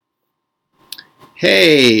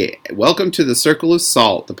Hey, welcome to the Circle of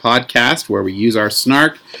Salt, the podcast where we use our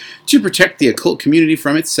snark to protect the occult community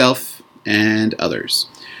from itself and others.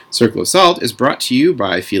 Circle of Salt is brought to you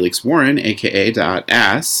by Felix Warren, aka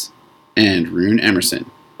Ass, and Rune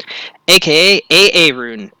Emerson, aka AA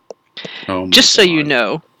Rune. Oh my Just so God. you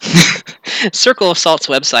know, Circle of Salt's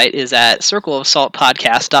website is at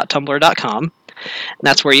circleofsaltpodcast.tumblr.com. And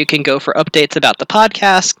that's where you can go for updates about the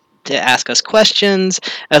podcast, to ask us questions,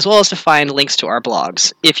 as well as to find links to our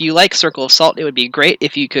blogs. If you like Circle of Salt, it would be great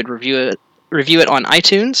if you could review it on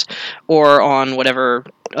iTunes or on whatever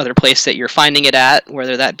other place that you're finding it at,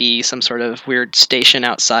 whether that be some sort of weird station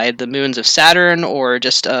outside the moons of Saturn or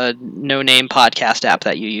just a no-name podcast app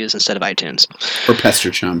that you use instead of iTunes. Or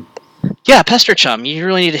Pester Chum. Yeah, Pester Chum. You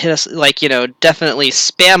really need to hit us, definitely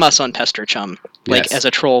spam us on Pester Chum, Yes. as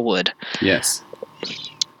a troll would. Yes.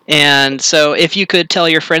 And so if you could tell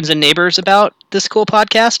your friends and neighbors about this cool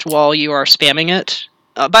podcast while you are spamming it.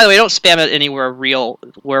 By the way, don't spam it anywhere real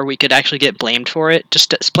where we could actually get blamed for it.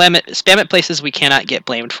 Just spam it places we cannot get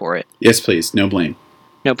blamed for it. Yes, please. No blame.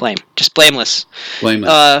 No blame. Just blameless.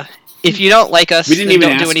 Blameless. If you don't like us, We didn't then even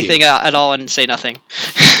don't do ask anything you. at all and say nothing.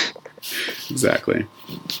 Exactly.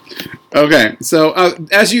 Okay, so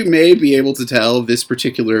as you may be able to tell, this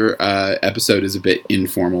particular episode is a bit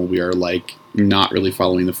informal. We are not really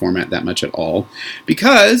following the format that much at all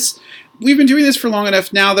because we've been doing this for long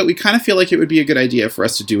enough now that we kind of feel like it would be a good idea for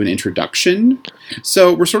us to do an introduction.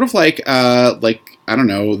 So we're sort of like I don't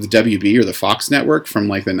know, the WB or the Fox network from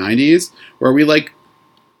the 90s, where we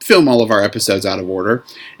film all of our episodes out of order.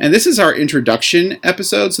 And this is our introduction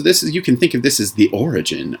episode, so you can think of this as the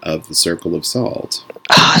origin of the Circle of Salt.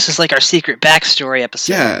 Oh, this is like our secret backstory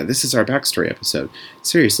episode. Yeah, this is our backstory episode.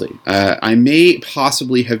 Seriously. I may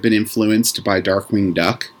possibly have been influenced by Darkwing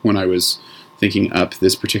Duck when I was thinking up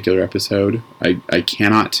this particular episode. I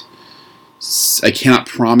cannot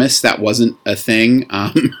promise that wasn't a thing.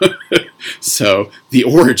 So, the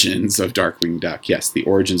origins of Darkwing Duck. Yes, the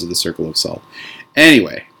origins of the Circle of Salt.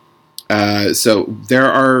 Anyway, so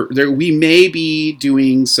we may be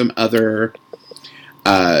doing some other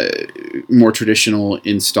more traditional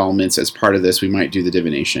installments as part of this. We might do the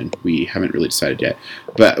divination. We haven't really decided yet.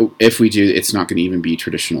 But if we do, it's not going to even be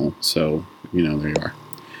traditional. So, there you are.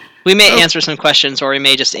 We may answer some questions, or we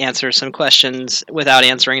may just answer some questions without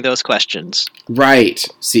answering those questions. Right.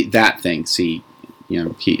 See, that thing. See,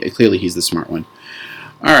 clearly he's the smart one.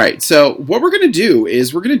 All right, so what we're going to do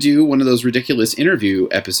is we're going to do one of those ridiculous interview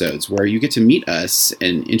episodes where you get to meet us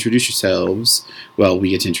and introduce yourselves. Well,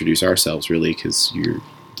 we get to introduce ourselves, really, because you're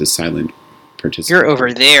the silent participant. You're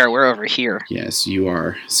over there. We're over here. Yes, you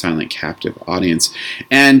are silent captive audience.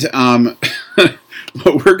 And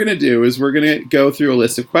what we're going to do is we're going to go through a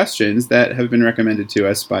list of questions that have been recommended to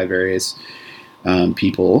us by various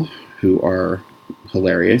people who are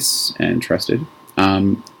hilarious and trusted.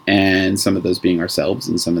 And some of those being ourselves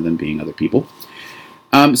and some of them being other people.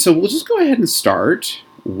 So we'll just go ahead and start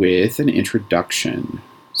with an introduction.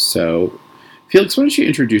 So, Felix, why don't you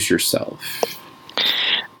introduce yourself?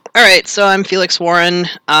 All right, so I'm Felix Warren.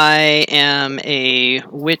 I am a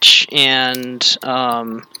witch, and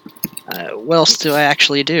what else do I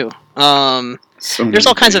actually do? There's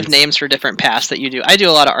all kinds of names for different paths that you do. I do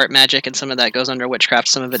a lot of art magic, and some of that goes under witchcraft.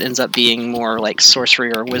 Some of it ends up being more like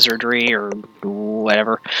sorcery or wizardry or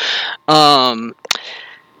whatever. And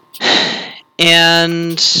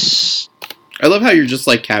I love how you're just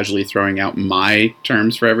casually throwing out my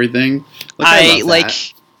terms for everything. I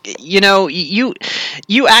love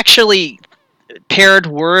you actually paired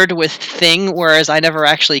word with thing, whereas I never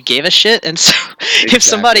actually gave a shit, and so Exactly. If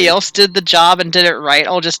somebody else did the job and did it right,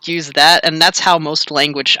 I'll just use that, and that's how most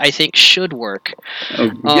language, I think, should work.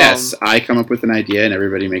 Yes, I come up with an idea and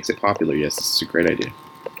everybody makes it popular. Yes, this is a great idea.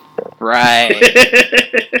 Right.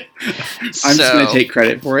 I'm just going to take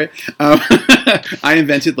credit for it. I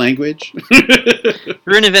invented language.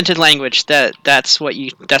 Rune invented language. That's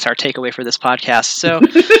our takeaway for this podcast. So,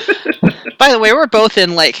 by the way, we're both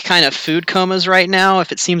in kind of food comas right now.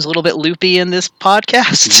 If it seems a little bit loopy in this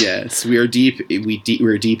podcast. Yes, we are deep.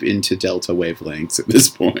 We're deep into delta wavelengths at this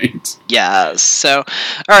point. Yeah. So,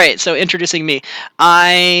 all right. So, introducing me,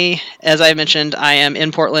 as I mentioned, I am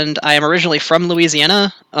in Portland. I am originally from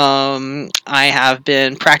Louisiana. I have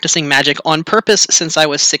been practicing magic on purpose since I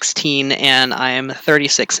was 16, and I am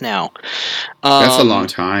 36 now. That's a long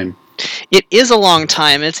time. It is a long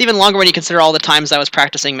time. It's even longer when you consider all the times I was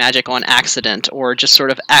practicing magic on accident, or just sort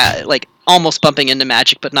of almost bumping into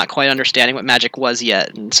magic, but not quite understanding what magic was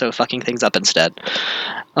yet, and so fucking things up instead.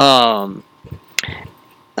 And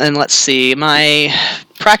let's see, my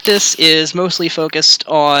practice is mostly focused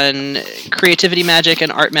on creativity magic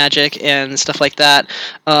and art magic and stuff like that.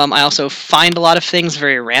 I also find a lot of things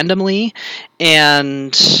very randomly,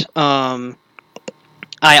 and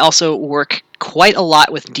I also work quite a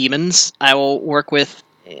lot with demons. I will work with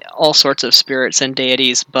all sorts of spirits and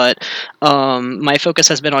deities, but my focus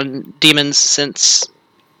has been on demons since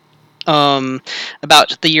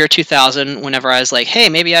about the year 2000, whenever I was like, hey,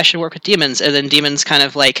 maybe I should work with demons. And then demons kind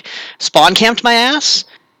of like spawn camped my ass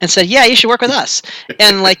and said, yeah, you should work with us.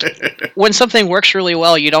 And like when something works really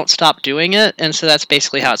well, you don't stop doing it. And so that's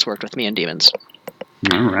basically how it's worked with me and demons.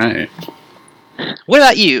 All right. What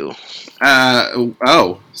about you? Hi,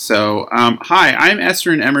 I'm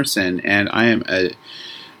Esther and Emerson, and I am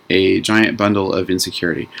a giant bundle of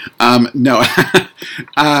insecurity. No.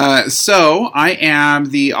 So I am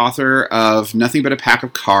the author of Nothing But a Pack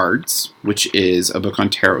of Cards, which is a book on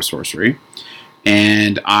tarot sorcery.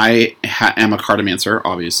 And I am a cartomancer,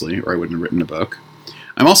 obviously, or I wouldn't have written a book.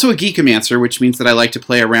 I'm also a geekomancer, which means that I like to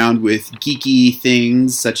play around with geeky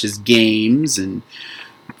things such as games and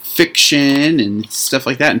fiction and stuff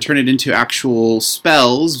like that and turn it into actual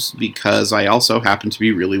spells, because I also happen to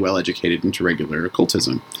be really well educated into regular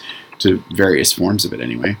occultism, to various forms of it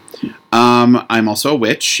anyway. I'm also a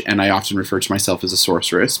witch, and I often refer to myself as a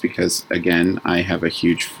sorceress because, again, I have a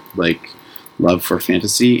huge love for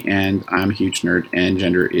fantasy, and I'm a huge nerd, and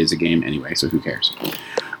gender is a game anyway, so who cares?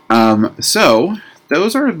 So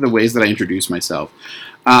those are the ways that I introduce myself.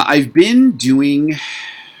 I've been doing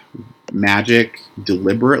magic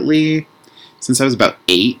deliberately since I was about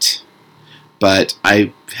 8, but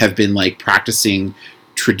I have been practicing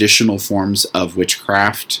traditional forms of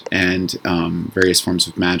witchcraft and various forms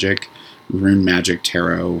of magic, rune magic,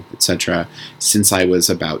 tarot, etc., since I was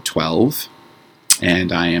about 12,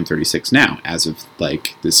 and I am 36 now, as of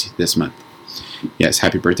this month. Yes,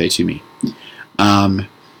 happy birthday to me.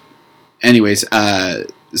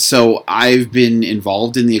 So I've been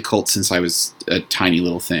involved in the occult since I was a tiny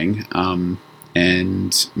little thing,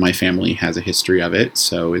 and my family has a history of it,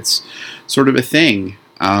 so it's sort of a thing.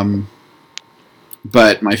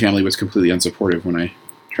 But my family was completely unsupportive when I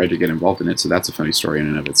tried to get involved in it, so that's a funny story in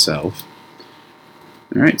and of itself.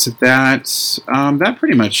 All right, so that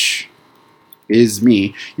pretty much is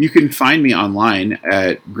me. You can find me online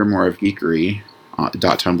at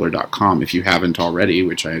grimoireofgeekery.tumblr.com if you haven't already,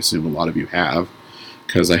 which I assume a lot of you have,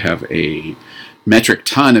 because I have a metric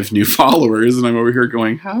ton of new followers, and I'm over here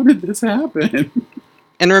going, how did this happen?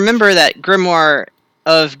 And remember that Grimoire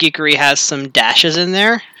of Geekery has some dashes in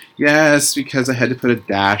there. Yes, because I had to put a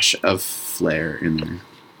dash of flair in there.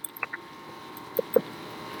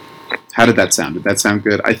 How did that sound? Did that sound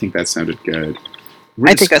good? I think that sounded good.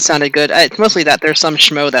 I think that sounded good. It's mostly that there's some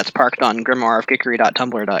schmo that's parked on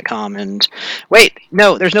grimoireofgeekery.tumblr.com, and wait,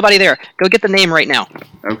 no, there's nobody there. Go get the name right now.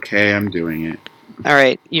 Okay, I'm doing it. All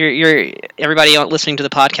right, you're everybody listening to the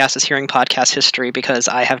podcast is hearing podcast history because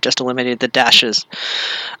I have just eliminated the dashes.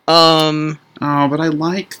 Oh, but I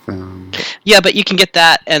like them. Yeah, but you can get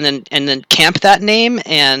that and then camp that name,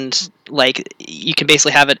 and you can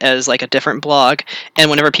basically have it as a different blog.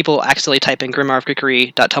 And whenever people accidentally type in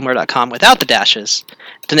grimoireofgeekery.tumblr.com without the dashes,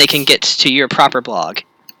 then they can get to your proper blog.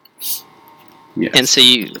 Yes. And so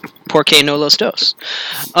you porque no los dos.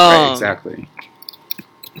 Right, exactly.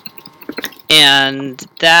 And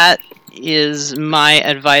that is my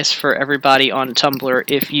advice for everybody on Tumblr.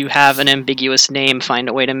 If you have an ambiguous name, find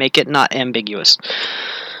a way to make it not ambiguous.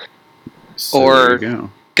 So or there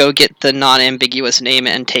you go get the non-ambiguous name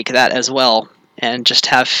and take that as well. And just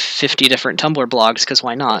have 50 different Tumblr blogs, because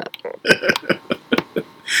why not?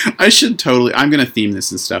 I'm going to theme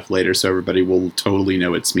this and stuff later so everybody will totally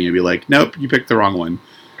know it's me and be like, nope, you picked the wrong one.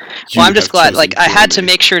 Well, I'm just glad, I had to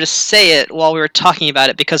make sure to say it while we were talking about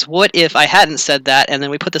it, because what if I hadn't said that, and then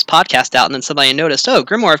we put this podcast out, and then somebody noticed,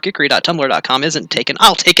 grimoireofgeekery.tumblr.com isn't taken.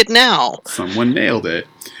 I'll take it now! Someone nailed it.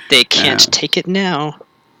 They can't take it now.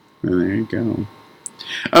 Well, there you go.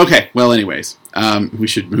 Okay, well, anyways, we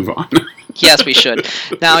should move on. Yes, we should.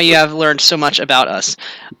 Now you have learned so much about us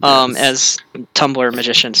as Tumblr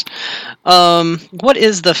magicians. What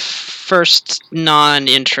is the first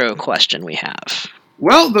non-intro question we have?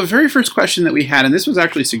 Well, the very first question that we had, and this was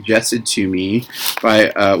actually suggested to me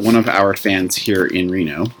by one of our fans here in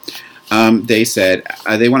Reno, they said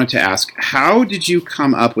they wanted to ask, how did you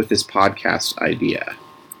come up with this podcast idea?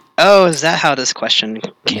 Oh, is that how this question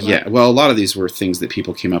came up? Yeah, well, a lot of these were things that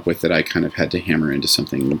people came up with that I kind of had to hammer into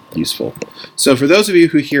something useful. So for those of you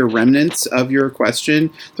who hear remnants of your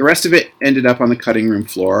question, the rest of it ended up on the cutting room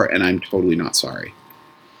floor, and I'm totally not sorry.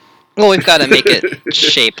 Well, we've got to make it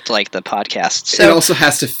shaped like the podcast. So it also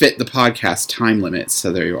has to fit the podcast time limit,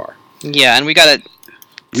 so there you are. Yeah, and we got to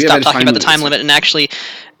stop talking about the time limit and actually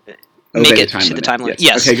make it to the time limit.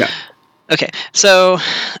 Yes. Okay, go. Okay, so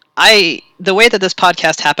the way that this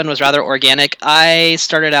podcast happened was rather organic. I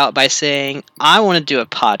started out by saying I want to do a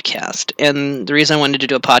podcast, and the reason I wanted to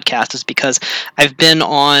do a podcast is because I've been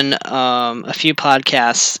on a few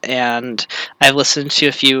podcasts, and I've listened to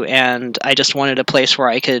a few, and I just wanted a place where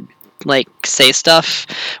I could like say stuff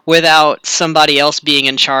without somebody else being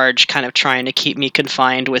in charge, kind of trying to keep me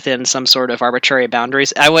confined within some sort of arbitrary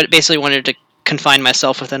boundaries. I basically wanted to confine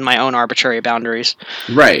myself within my own arbitrary boundaries.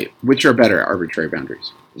 Right, which are better arbitrary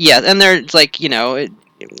boundaries. Yeah, and they're like,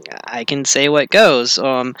 I can say what goes.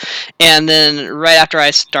 And then right after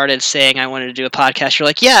I started saying I wanted to do a podcast, you're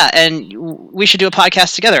like, yeah, and we should do a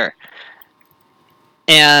podcast together.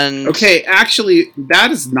 And okay, actually,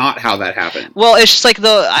 that is not how that happened. Well, it's just like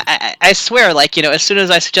I swear, like, as soon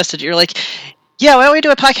as I suggested, you're like, yeah, why don't we do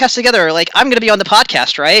a podcast together? Like, I'm going to be on the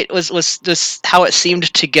podcast, right? Was this how it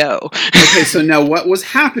seemed to go? Okay, so now what was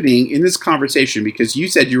happening in this conversation, because you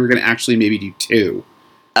said you were going to actually maybe do two.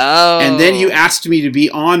 Oh. And then you asked me to be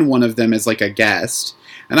on one of them as like a guest.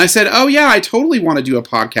 And I said, oh yeah, I totally want to do a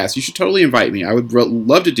podcast. You should totally invite me. I would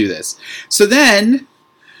love to do this. So then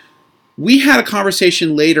we had a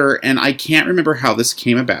conversation later, and I can't remember how this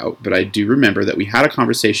came about, but I do remember that we had a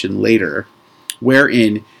conversation later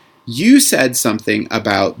wherein you said something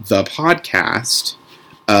about the podcast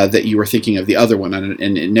that you were thinking of the other one,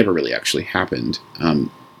 and it never really actually happened.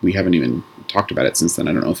 We haven't even talked about it since then.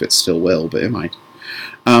 I don't know if it still will, but it might.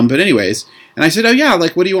 But anyways, and I said, oh yeah,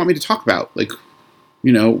 like, what do you want me to talk about? Like,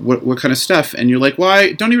 what kind of stuff? And you're like, well,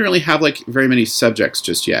 I don't even really have like very many subjects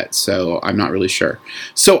just yet, so I'm not really sure.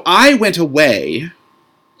 So I went away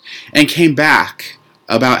and came back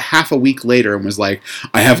about half a week later and was like,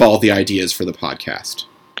 I have all the ideas for the podcast.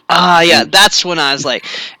 Yeah, that's when I was like...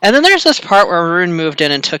 And then there's this part where Arun moved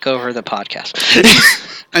in and took over the podcast.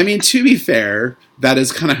 I mean, to be fair, that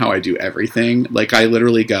is kind of how I do everything. Like, I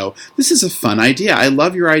literally go, this is a fun idea. I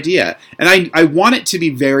love your idea. And I want it to be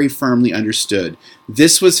very firmly understood.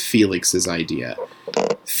 This was Felix's idea.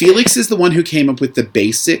 Felix is the one who came up with the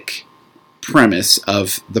basic premise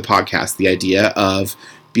of the podcast, the idea of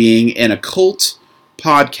being an occult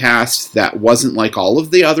podcast that wasn't like all of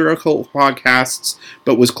the other occult podcasts,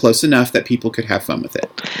 but was close enough that people could have fun with it.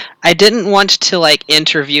 I didn't want to like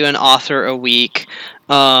interview an author a week.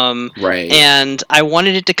 Right. And I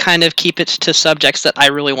wanted it to kind of keep it to subjects that I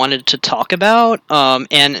really wanted to talk about,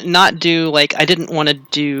 and not do like, I didn't want to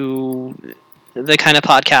do the kind of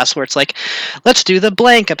podcast where it's like, let's do the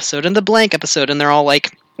blank episode and the blank episode, and they're all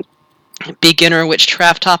like beginner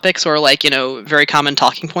witchcraft topics or like, very common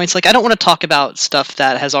talking points. Like, I don't want to talk about stuff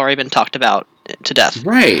that has already been talked about to death.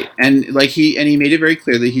 Right. And like he made it very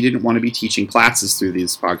clear that he didn't want to be teaching classes through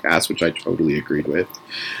these podcasts, which I totally agreed with.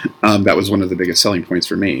 That was one of the biggest selling points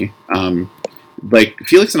for me. Like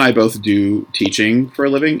Felix and I both do teaching for a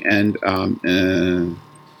living, and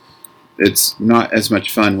it's not as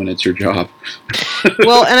much fun when it's your job.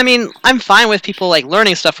 Well, and I mean, I'm fine with people like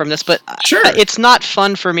learning stuff from this, but sure, it's not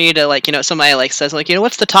fun for me to like, somebody like says like,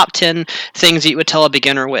 what's the top 10 things that you would tell a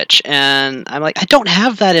beginner witch? And I'm like, I don't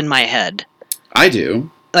have that in my head. I do.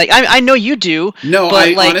 Like, I know you do. No,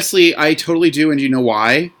 but honestly, I totally do, and do you know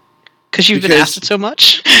why? Because you've been asked it so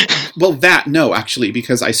much? Well, actually,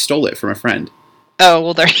 because I stole it from a friend. Oh,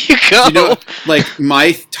 well, there you go. Like,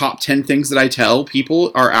 my top 10 things that I tell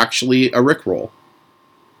people are actually a Rickroll.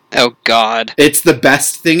 Oh, God. It's the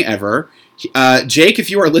best thing ever. Jake, if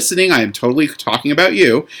you are listening, I am totally talking about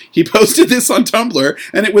you. He posted this on Tumblr,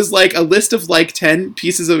 and it was like a list of like 10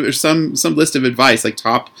 pieces of, or some list of advice, like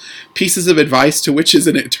top pieces of advice to witches,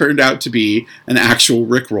 and it turned out to be an actual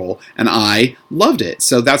Rickroll, and I loved it.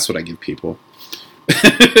 So that's what I give people.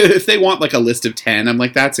 If they want like a list of 10, I'm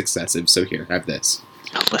like, that's excessive, so here, have this.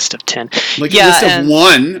 A list of 10. Like, a list of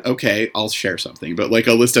 1, okay, I'll share something, but like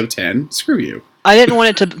a list of 10, screw you. I didn't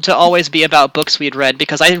want it to always be about books we'd read,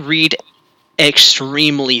 because I read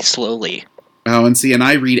extremely slowly. Oh, and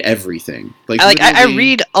I read everything. I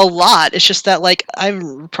read a lot. It's just that, like,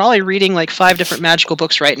 I'm probably reading, like, 5 different magical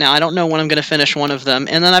books right now. I don't know when I'm going to finish one of them.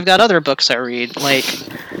 And then I've got other books I read. Like,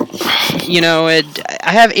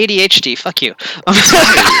 I have ADHD. Fuck you.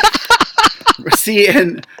 See,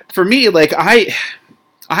 and for me, like,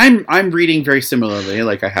 I'm reading very similarly.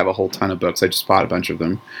 Like, I have a whole ton of books. I just bought a bunch of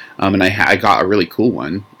them. And I got a really cool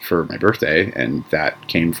one for my birthday, and that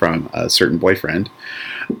came from a certain boyfriend.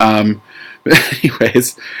 But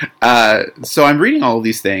anyways, so I'm reading all of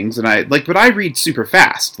these things, and but I read super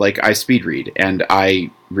fast. Like, I speed read, and I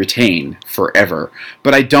retain forever.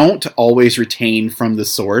 But I don't always retain from the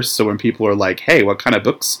source, so when people are like, hey, what kind of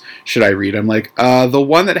books should I read? I'm like, the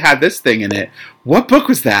one that had this thing in it. What book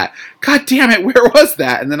was that? God damn it, where was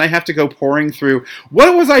that? And then I have to go pouring through,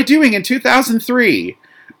 what was I doing in 2003?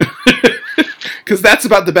 Because that's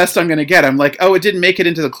about the best I'm going to get. I'm like, oh, it didn't make it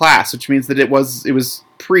into the class, which means that it was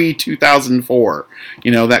pre-2004.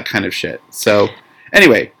 That kind of shit. So,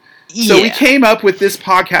 anyway. So we came up with this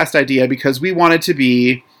podcast idea because we wanted to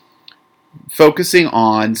be focusing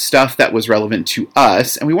on stuff that was relevant to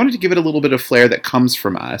us, and we wanted to give it a little bit of flair that comes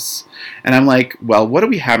from us. And I'm like, well, what do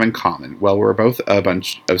we have in common? Well, we're both a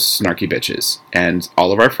bunch of snarky bitches, and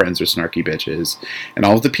all of our friends are snarky bitches, and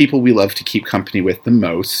all of the people we love to keep company with the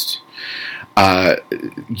most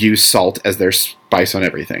use salt as their spice on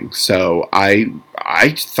everything. So I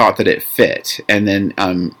thought that it fit, and then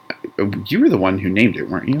you were the one who named it,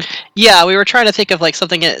 weren't you? Yeah, we were trying to think of like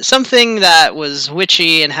something that was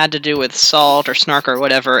witchy and had to do with salt or snark or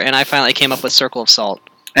whatever, and I finally came up with Circle of Salt.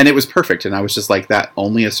 And it was perfect, and I was just like, that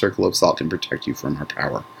only a circle of salt can protect you from her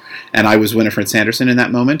power. And I was Winifred Sanderson in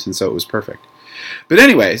that moment, and so it was perfect. But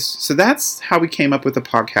anyways, so that's how we came up with the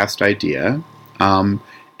podcast idea.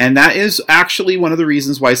 And that is actually one of the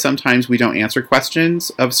reasons why sometimes we don't answer questions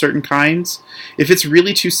of certain kinds. If it's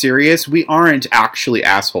really too serious, we aren't actually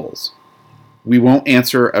assholes. We won't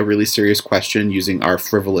answer a really serious question using our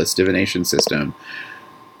frivolous divination system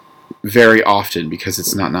very often because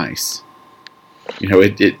it's not nice. We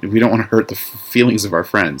don't want to hurt the feelings of our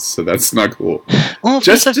friends, so that's not cool. Well,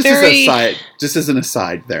 just as an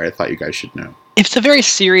aside there, I thought you guys should know. If it's a very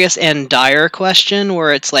serious and dire question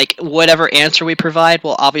where it's like whatever answer we provide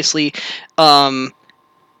will obviously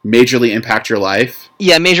majorly impact your life.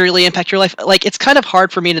 Yeah, majorly impact your life. Like, it's kind of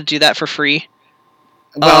hard for me to do that for free.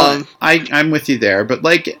 Well, I'm with you there, but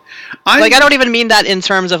I don't even mean that in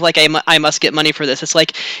terms of like I must get money for this. It's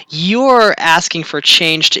like you're asking for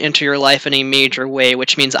change to enter your life in a major way,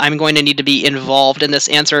 which means I'm going to need to be involved in this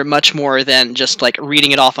answer much more than just like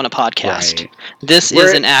reading it off on a podcast. Right. This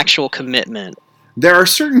is an actual commitment. There are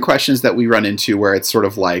certain questions that we run into where it's sort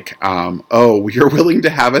of like, oh, you're willing to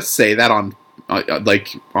have us say that on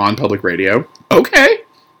public radio? Okay.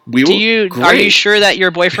 Are you sure that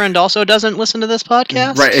your boyfriend also doesn't listen to this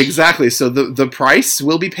podcast? Right, exactly. So the price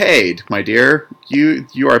will be paid, my dear. You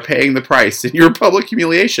are paying the price in your public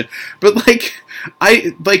humiliation. But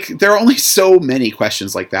there are only so many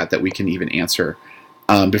questions like that we can even answer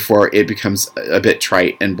before it becomes a bit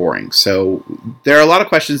trite and boring. So there are a lot of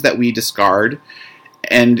questions that we discard.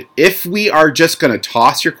 And if we are just going to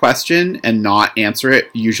toss your question and not answer it,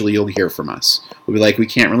 usually you'll hear from us. We'll be like, we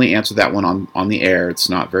can't really answer that one on the air. It's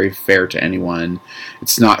not very fair to anyone.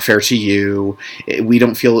 It's not fair to you. We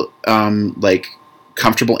don't feel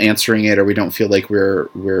comfortable answering it, or we don't feel like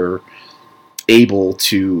we're able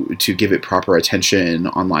to give it proper attention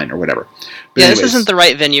online or whatever. But anyways, this isn't the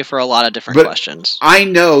right venue for a lot of different questions. I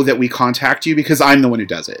know that we contact you because I'm the one who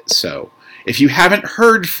does it. So if you haven't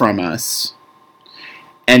heard from us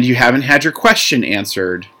and you haven't had your question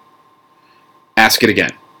answered, ask it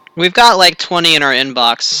again. We've got 20 in our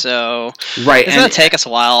inbox, so right, it's going to take us a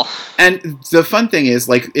while. And the fun thing is,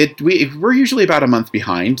 we're usually about a month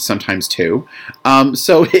behind, sometimes two.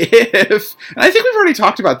 So if, and I think we've already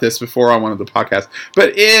talked about this before on one of the podcasts,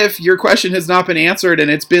 but if your question has not been answered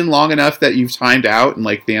and it's been long enough that you've timed out and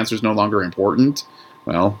the answer is no longer important,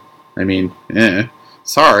 well, I mean,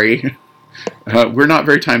 sorry. We're not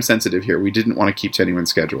very time sensitive here. We didn't want to keep to anyone's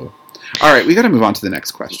schedule. All right, we got to move on to the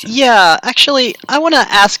next question. Yeah, actually, I want to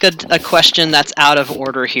ask a question that's out of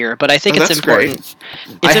order here, but I think it's important.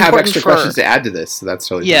 I have extra questions to add to this, so that's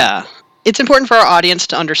totally fine. It's important for our audience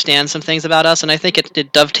to understand some things about us, and I think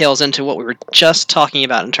it dovetails into what we were just talking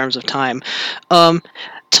about in terms of time.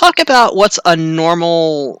 Talk about what's a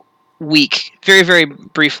normal week, very, very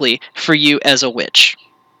briefly, for you as a witch.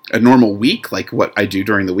 A normal week? Like what I do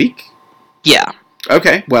during the week? Yeah.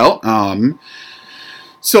 Okay, well,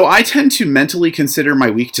 so I tend to mentally consider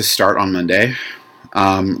my week to start on Monday,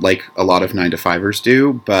 like a lot of 9-to-5ers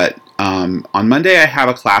do, but on Monday I have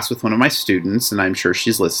a class with one of my students, and I'm sure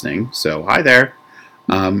she's listening, so hi there.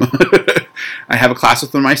 I have a class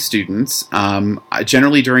with one of my students.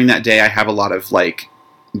 Generally during that day I have a lot of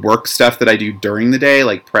work stuff that I do during the day,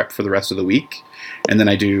 like prep for the rest of the week, and then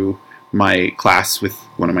I do my class with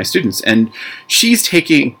one of my students, and she's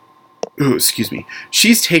taking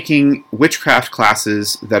witchcraft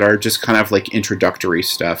classes that are just kind of introductory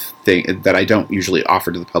stuff that I don't usually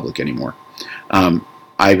offer to the public anymore.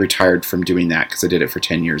 I retired from doing that because I did it for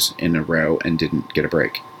 10 years in a row and didn't get a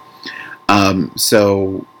break.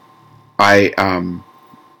 So I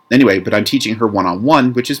anyway, but I'm teaching her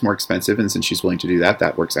one-on-one, which is more expensive, and since she's willing to do that,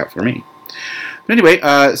 that works out for me. But anyway,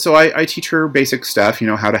 so I teach her basic stuff,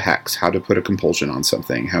 how to hex, how to put a compulsion on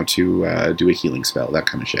something, how to do a healing spell, that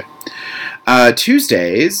kind of shit.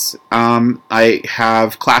 Tuesdays, I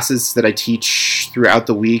have classes that I teach throughout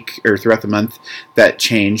the week, or throughout the month, that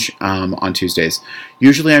change on Tuesdays.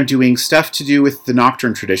 Usually I'm doing stuff to do with the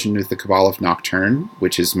Nocturne tradition, with the Cabal of Nocturne,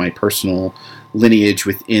 which is my personal lineage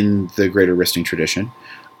within the Greater Risting tradition.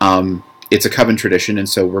 It's a coven tradition, and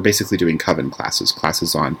so we're basically doing coven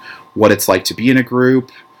classes on what it's like to be in a group,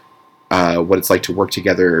 what it's like to work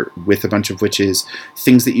together with a bunch of witches,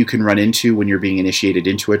 things that you can run into when you're being initiated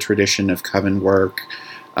into a tradition of coven work,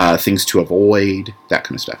 things to avoid, that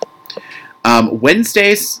kind of stuff.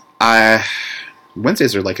 Wednesdays are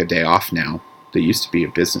like a day off now. They used to be a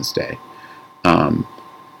business day.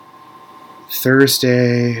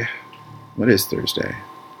 Thursday, what is Thursday?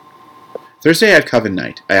 Thursday I have Coven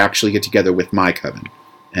night. I actually get together with my coven,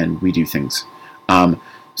 and we do things.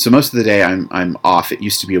 So most of the day I'm off. It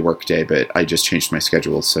used to be a work day, but I just changed my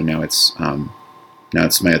schedule, so now it's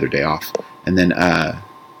my other day off. And then I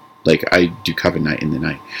do Coven night in the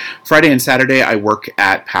night. Friday and Saturday I work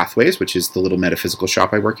at Pathways, which is the little metaphysical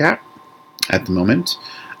shop I work at the moment.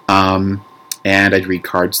 And I read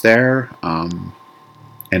cards there. And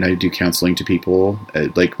I do counseling to people,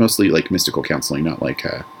 mostly mystical counseling, not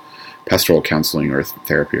pastoral counseling or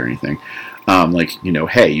therapy or anything.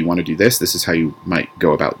 Hey, you want to do this? This is how you might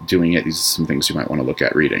go about doing it. These are some things you might want to look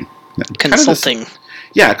at reading. Consulting.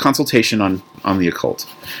 Consultation on the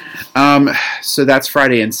occult. So that's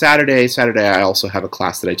Friday and Saturday. Saturday I also have a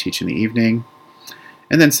class that I teach in the evening.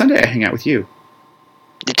 And then Sunday I hang out with you.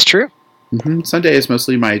 It's true. Mm-hmm. Sunday is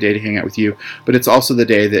mostly my day to hang out with you, but it's also the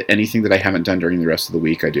day that anything that I haven't done during the rest of the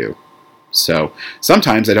week I do. So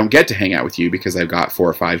sometimes I don't get to hang out with you because I've got 4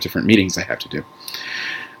 or 5 different meetings I have to do.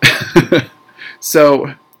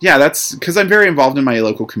 So yeah, that's because I'm very involved in my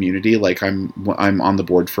local community. I'm on the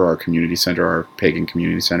board for our community center, our pagan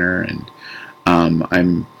community center, and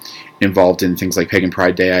I'm involved in things like Pagan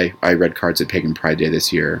Pride Day. I read cards at Pagan Pride Day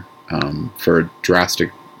this year for a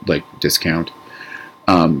drastic discount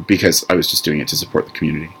because I was just doing it to support the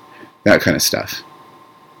community, that kind of stuff.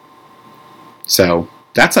 So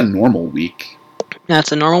that's a normal week.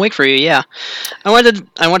 That's a normal week for you, yeah. I want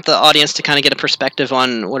the audience to kind of get a perspective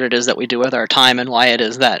on what it is that we do with our time and why it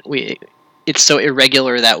is that it's so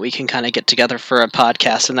irregular that we can kind of get together for a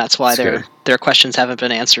podcast, and that's why their questions haven't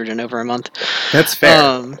been answered in over a month. That's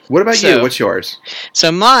fair. What about you? What's yours?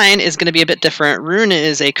 So mine is going to be a bit different. Runa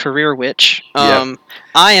is a career witch. Yep.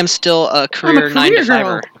 I am still a career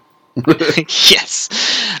 9-to-5er. Yes.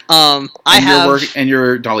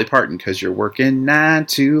 You're Dolly Parton because you're working 9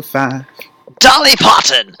 to 5. Dolly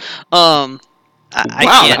Parton. Wow,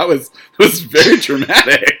 that was very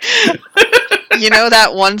dramatic. You know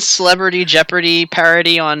that one Celebrity Jeopardy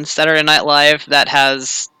parody on Saturday Night Live that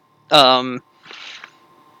has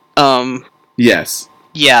Yes.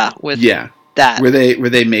 Yeah, that. Where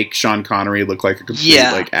they make Sean Connery look like a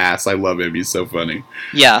complete ass. I love him. He's so funny.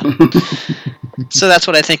 Yeah. So that's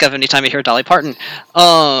what I think of anytime I hear Dolly Parton.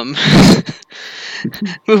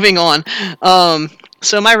 Moving on.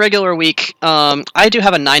 So my regular week, I do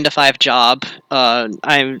have a 9-to-5 job.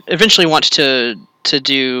 I eventually want to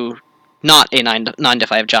do not a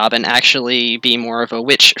 9-to-5 job and actually be more of a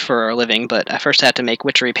witch for a living, but I first had to make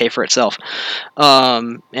witchery pay for itself.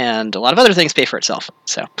 And a lot of other things pay for itself.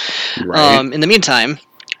 So in the meantime,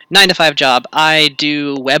 9-to-5 job, I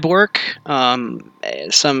do web work,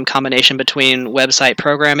 some combination between website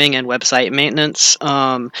programming and website maintenance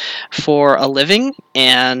for a living,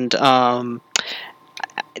 and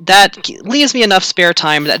that leaves me enough spare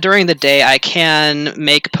time that during the day I can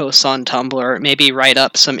make posts on Tumblr, maybe write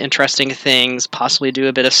up some interesting things, possibly do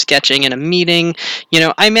a bit of sketching in a meeting.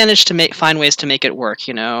 I manage to find ways to make it work.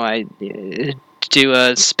 I do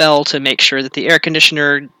a spell to make sure that the air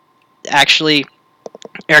conditioner actually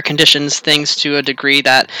air conditions things to a degree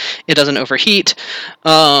that it doesn't overheat.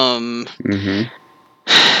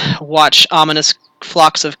 Watch ominous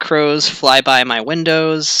flocks of crows fly by my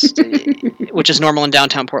windows, which is normal in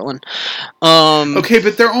downtown Portland. Okay,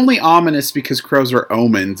 but they're only ominous because crows are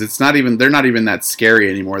omens. They're not even that scary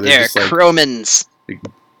anymore. They're just cromens.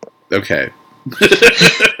 Okay.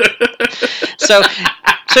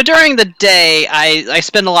 So during the day, I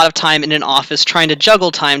spend a lot of time in an office trying to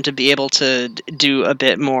juggle time to be able to do a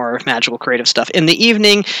bit more magical creative stuff. In the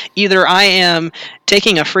evening, either I am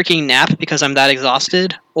taking a freaking nap because I'm that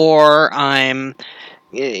exhausted, or I'm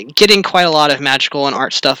getting quite a lot of magical and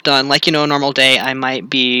art stuff done. A normal day, I might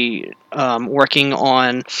be working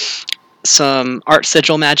on some art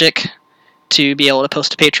sigil magic to be able to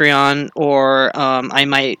post to Patreon, or I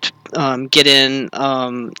might get in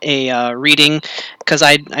a reading, because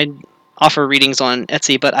I offer readings on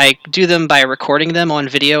Etsy, but I do them by recording them on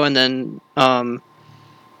video and then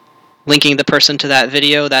linking the person to that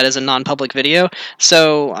video. That is a non-public video,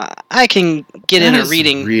 so I can get in a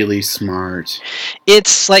reading. Really smart.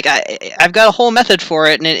 It's like I've got a whole method for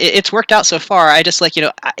it, and it's worked out so far. I just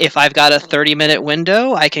if I've got a 30-minute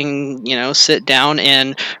window, I can sit down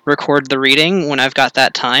and record the reading when I've got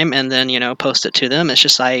that time, and then post it to them. It's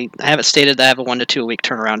just I have it stated that I have a 1 to 2 week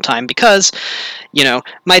turnaround time, because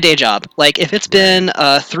my day job, like if it's been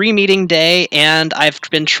a 3-meeting day and I've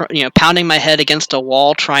been pounding my head against a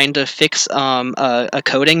wall trying to fix a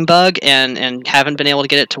coding bug and haven't been able to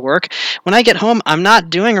get it to work, when I get home, I'm not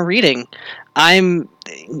doing a reading. I'm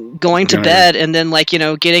going to bed and then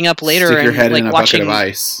getting up later stick your and head in a watching bucket of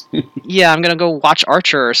ice. Yeah, I'm gonna go watch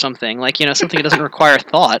Archer or something, something that doesn't require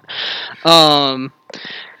thought.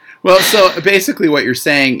 Well, so basically what you're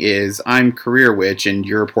saying is I'm Career Witch and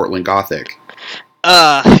you're Portland Gothic.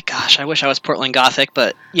 Gosh, I wish I was Portland Gothic,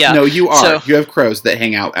 but yeah. No, you are. So, you have crows that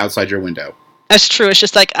hang out outside your window. That's true. It's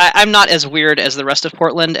just I'm not as weird as the rest of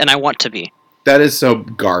Portland, and I want to be. That is so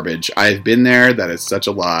garbage. I've been there. That is such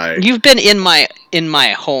a lie. You've been in my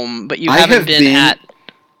home, but you haven't been at...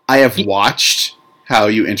 I have watched how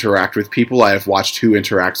you interact with people. I have watched who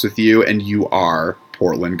interacts with you, and you are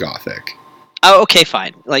Portland Gothic. Oh, okay,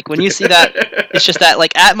 fine. When you see that, it's just that,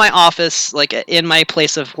 at my office, in my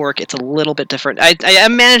place of work, it's a little bit different. I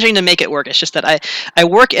am managing to make it work. It's just that I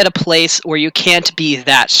work at a place where you can't be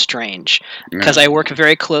that strange, because I work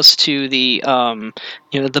very close to the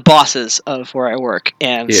the bosses of where I work,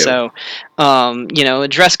 and Ew. so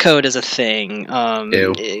dress code is a thing,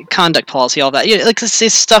 conduct policy, all that.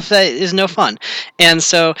 This stuff that is no fun, and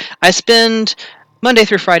so I spend Monday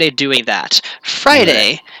through Friday doing that.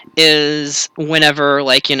 Friday is whenever,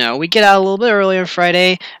 we get out a little bit earlier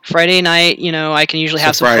Friday. Friday night, I can usually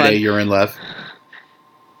have some fun. Friday, you're in love?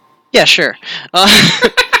 Yeah, sure.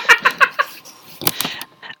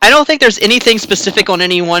 I don't think there's anything specific on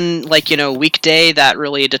any one, weekday that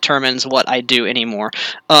really determines what I do anymore.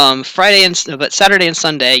 But Saturday and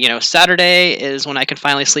Sunday, Saturday is when I can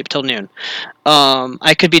finally sleep till noon.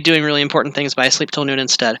 I could be doing really important things, but I sleep till noon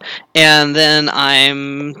instead. And then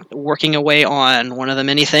I'm working away on one of the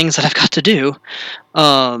many things that I've got to do,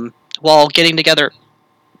 while getting together,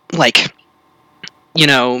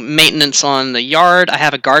 maintenance on the yard. I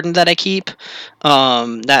have a garden that I keep,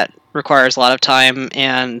 that requires a lot of time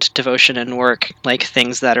and devotion and work,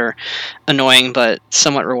 things that are annoying but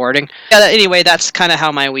somewhat rewarding. Yeah, anyway, that's kind of how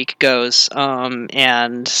my week goes,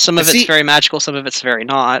 and some of it's very magical, some of it's very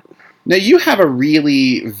not. Now, you have a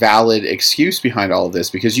really valid excuse behind all of this,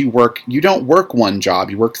 because you don't work one job,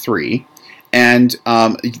 you work 3, and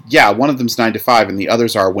one of them's 9 to 5, and the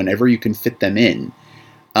others are whenever you can fit them in.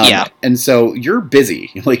 And so you're busy.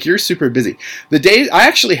 You're super busy. I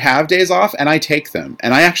actually have days off, and I take them.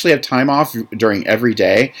 And I actually have time off during every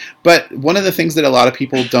day. But one of the things that a lot of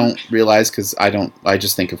people don't realize, because I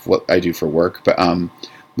just think of what I do for work. But,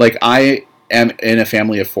 I am in a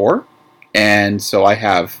family of 4. And so I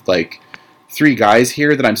have, 3 guys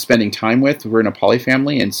here that I'm spending time with. We're in a poly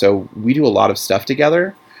family, and so we do a lot of stuff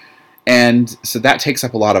together. And so that takes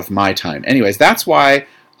up a lot of my time. Anyways, that's why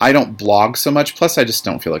I don't blog so much, plus I just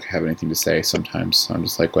don't feel like I have anything to say sometimes, so I'm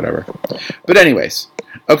just whatever. But anyways,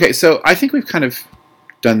 okay, so I think we've kind of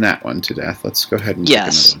done that one to death. Let's go ahead and take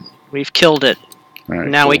another one. We've killed it. All right,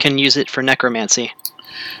 now we can use it for necromancy.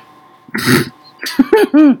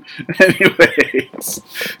 Anyways,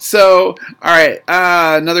 so, alright,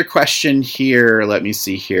 another question here, let me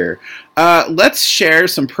see here. Let's share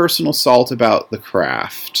some personal salt about the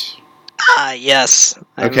craft. Yes.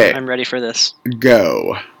 I'm ready for this.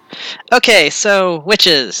 Go. Okay, so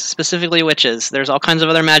witches, specifically witches. There's all kinds of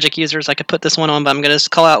other magic users. I could put this one on, but I'm going to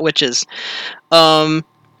call out witches.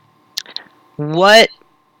 What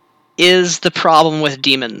is the problem with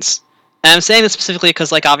demons? And I'm saying this specifically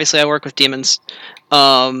because, obviously I work with demons.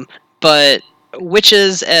 But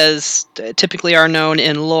witches, as typically are known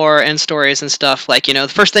in lore and stories and stuff,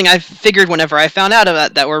 the first thing I figured whenever I found out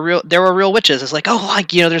about there were real witches is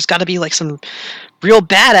there's got to be some real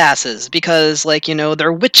badasses, because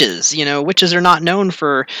they're witches. Witches are not known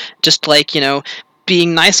for just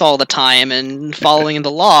being nice all the time and following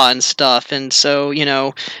the law and stuff, and so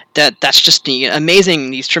that's just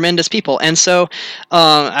amazing, these tremendous people. And so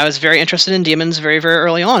I was very interested in demons very, very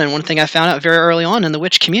early on, and one thing I found out very early on in the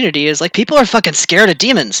witch community is people are fucking scared of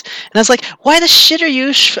demons. And I was why the shit are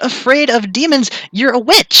you afraid of demons? You're a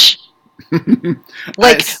witch.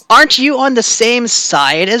 Like, aren't you on the same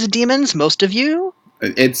side as demons, most of you?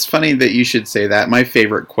 It's funny that you should say that. My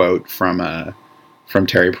favorite quote from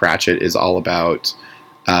Terry Pratchett is all about,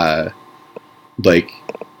 like,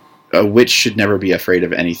 a witch should never be afraid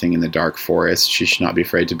of anything in the dark forest. She should not be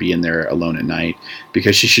afraid to be in there alone at night,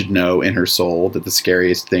 because she should know in her soul that the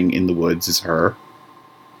scariest thing in the woods is her.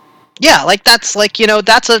 Yeah, like, that's, like,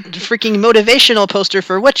 that's a freaking motivational poster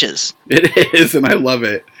for witches. It is, and I love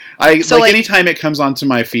it. Anytime it comes onto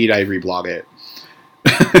my feed, I reblog it.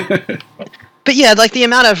 But yeah, like, the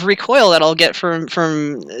amount of recoil that I'll get from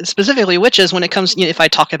specifically witches when it comes, if I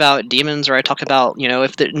talk about demons, or I talk about,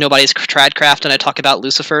 if nobody's Tradcraft and I talk about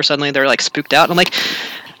Lucifer, suddenly they're, like, spooked out. And I'm like,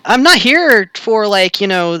 I'm not here for, like,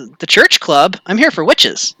 the church club. I'm here for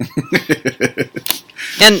witches.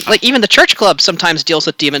 And, like, even the church club sometimes deals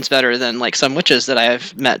with demons better than, like, some witches that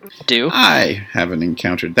I've met do. I haven't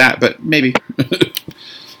encountered that, but maybe.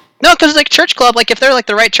 No, because, like, church club, like, if they're, like,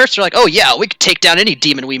 the right church, they're like, oh, yeah, we could take down any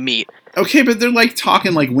demon we meet. Okay, but they're, like,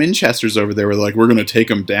 talking like Winchesters over there. We're like, we're going to take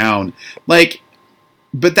them down. Like,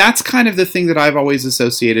 but that's kind of the thing that I've always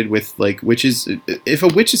associated with, like, witches. If a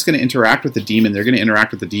witch is going to interact with the demon, they're going to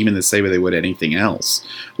interact with the demon the same way they would anything else.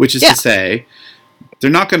 Which is to say, they're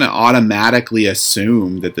not going to automatically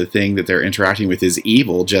assume that the thing that they're interacting with is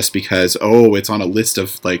evil just because, it's on a list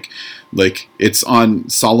of, like it's on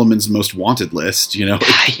Solomon's most wanted list,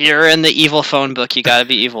 You're in the evil phone book. You gotta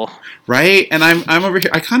be evil. Right? And I'm over here.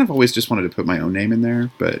 I kind of always just wanted to put my own name in there,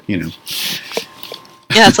 but, Yeah,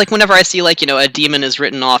 it's like whenever I see, like, a demon is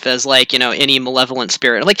written off as, like, any malevolent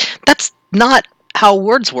spirit. Like, that's not how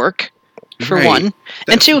words work, for one.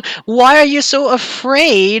 And two, why are you so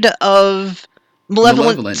afraid of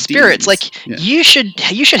malevolent spirits? Like, you should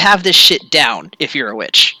have this shit down if you're a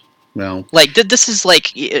witch. Well, like, this is,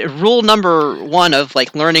 like, rule number 1 of,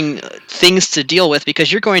 like, learning things to deal with,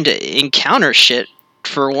 because you're going to encounter shit,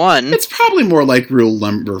 for one. It's probably more like rule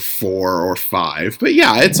number 4 or 5, but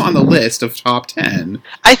yeah, it's on the list of top 10.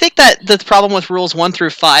 I think that the problem with rules 1 through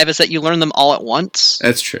 5 is that you learn them all at once.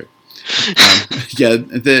 That's true. Yeah,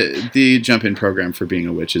 the jump-in program for being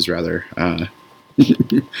a witch is rather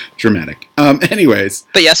dramatic. Anyways.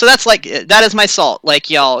 But yeah, so that's, like, that is my salt. Like,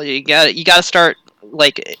 y'all, you gotta start,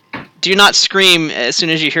 like, do not scream as soon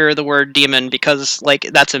as you hear the word demon, because, like,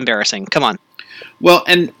 that's embarrassing. Come on. Well,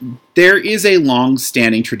 and there is a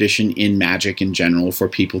long-standing tradition in magic in general for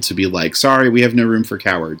people to be like, sorry, we have no room for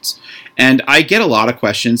cowards. And I get a lot of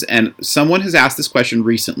questions, and someone has asked this question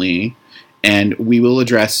recently, and we will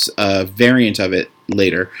address a variant of it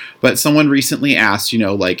later. But someone recently asked,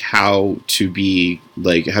 like, how to do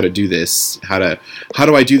this, how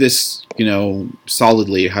do I do this,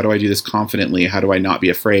 solidly, how do I do this confidently, how do I not be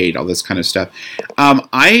afraid, all this kind of stuff.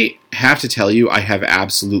 I have to tell you, I have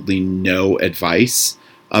absolutely no advice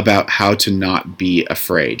about how to not be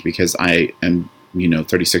afraid, because I am,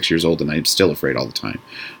 36 years old and I'm still afraid all the time.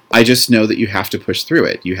 I just know that you have to push through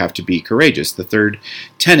it. You have to be courageous. The third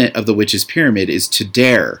tenet of the witch's pyramid is to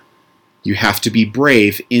dare. You have to be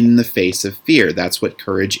brave in the face of fear. That's what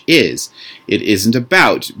courage is. It isn't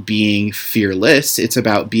about being fearless. It's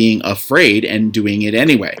about being afraid and doing it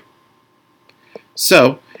anyway.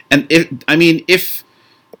 So, and if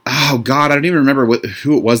oh God, I don't even remember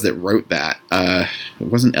who it was that wrote that. It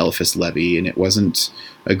wasn't Eliphas Levi, and it wasn't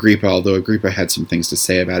Agrippa, although Agrippa had some things to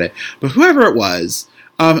say about it. But whoever it was,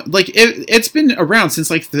 it's been around since,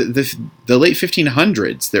 like, the late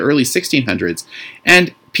 1500s, the early 1600s,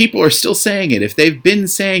 and people are still saying it. If they've been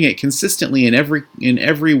saying it consistently in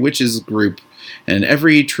every witches group and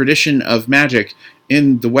every tradition of magic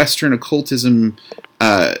in the Western occultism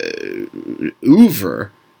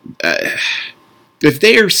oeuvre, if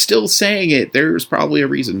they are still saying it, there's probably a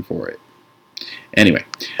reason for it. Anyway,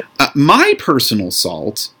 my personal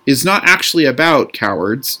salt is not actually about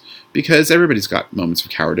cowards, because everybody's got moments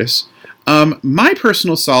of cowardice. My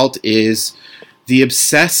personal salt is the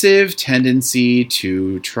obsessive tendency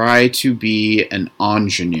to try to be an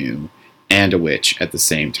ingenue and a witch at the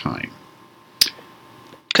same time.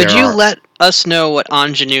 Could you let us know what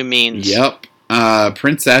ingenue means? Yep.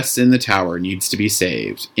 Princess in the tower needs to be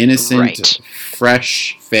saved. Innocent, right.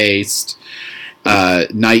 Fresh-faced,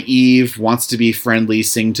 naive, wants to be friendly,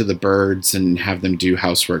 sing to the birds, and have them do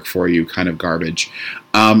housework for you kind of garbage.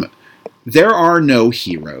 There are no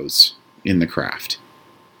heroes in the craft.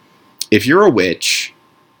 If you're a witch,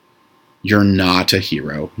 you're not a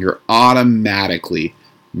hero. You're automatically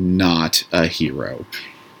not a hero.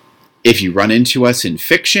 If you run into us in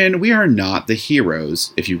fiction, we are not the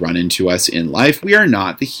heroes. If you run into us in life, we are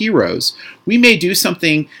not the heroes. We may do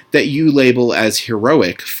something that you label as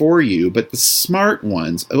heroic for you, but the smart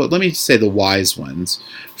ones, well, let me say the wise ones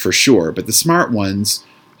for sure, but the smart ones,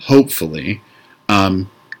 hopefully,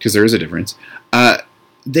 because there is a difference,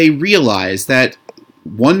 they realize that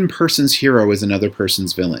one person's hero is another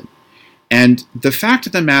person's villain. And the fact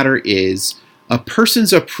of the matter is, a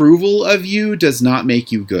person's approval of you does not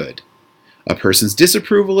make you good. A person's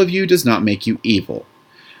disapproval of you does not make you evil.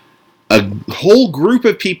 A whole group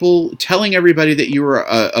of people telling everybody that you are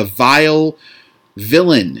a vile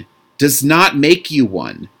villain does not make you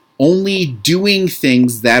one. Only doing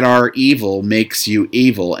things that are evil makes you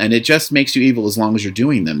evil, and it just makes you evil as long as you're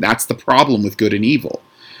doing them. That's the problem with good and evil.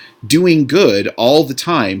 Doing good all the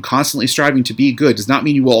time, constantly striving to be good, does not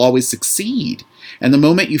mean you will always succeed. And the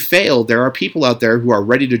moment you fail, there are people out there who are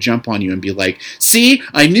ready to jump on you and be like, see,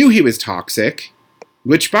 I knew he was toxic.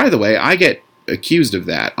 Which, by the way, I get accused of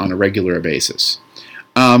that on a regular basis.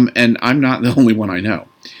 And I'm not the only one I know.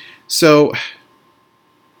 So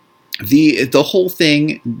the whole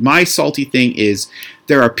thing, my salty thing is,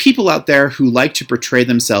 there are people out there who like to portray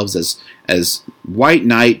themselves as white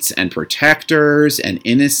knights and protectors and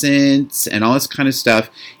innocents and all this kind of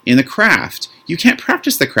stuff in the craft. You can't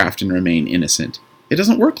practice the craft and remain innocent. It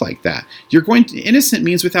doesn't work like that. Innocent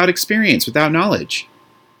means without experience, without knowledge.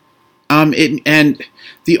 And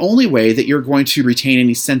the only way that you're going to retain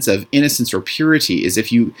any sense of innocence or purity is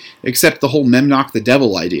if you accept the whole Memnoch the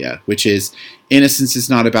devil idea, which is innocence is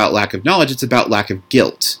not about lack of knowledge, it's about lack of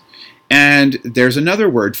guilt. And there's another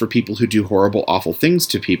word for people who do horrible, awful things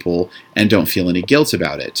to people and don't feel any guilt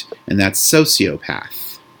about it, and that's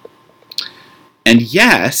sociopath. And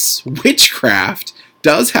yes, witchcraft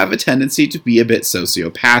does have a tendency to be a bit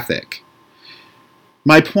sociopathic.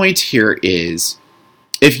 My point here is,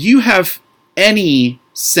 if you have any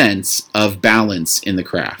sense of balance in the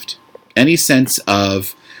craft, any sense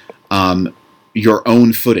of your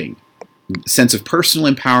own footing, sense of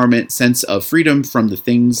personal empowerment, sense of freedom from the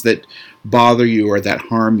things that bother you or that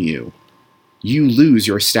harm you, you lose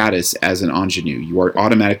your status as an ingenue. You are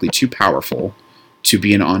automatically too powerful to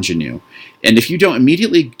be an ingenue. And if you don't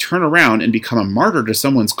immediately turn around and become a martyr to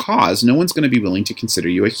someone's cause, no one's going to be willing to consider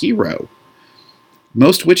you a hero.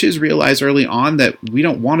 Most witches realize early on that we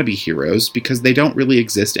don't want to be heroes because they don't really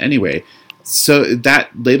exist anyway. So that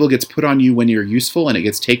label gets put on you when you're useful, and it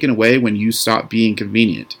gets taken away when you stop being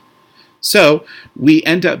convenient. So we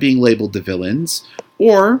end up being labeled the villains,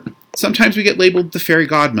 or sometimes we get labeled the fairy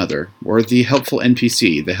godmother, or the helpful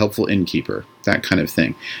NPC, the helpful innkeeper, that kind of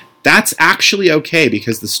thing. That's actually okay,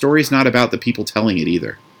 because the story's not about the people telling it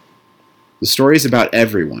either. The story's about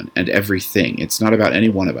everyone and everything. It's not about any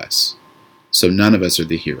one of us. So none of us are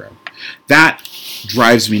the hero. That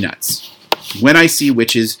drives me nuts. When I see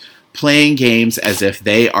witches playing games as if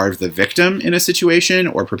they are the victim in a situation,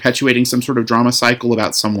 or perpetuating some sort of drama cycle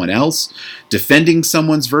about someone else, defending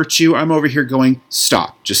someone's virtue, I'm over here going,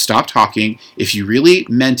 stop. Just stop talking. If you really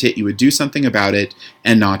meant it, you would do something about it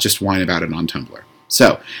and not just whine about it on Tumblr.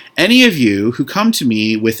 So, any of you who come to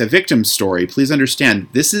me with a victim story, please understand,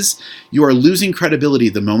 you are losing credibility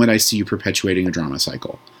the moment I see you perpetuating a drama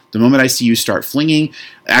cycle. The moment I see you start flinging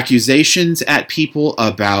accusations at people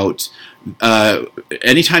about,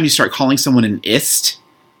 anytime you start calling someone an ist,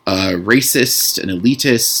 racist, an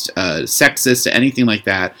elitist, sexist, anything like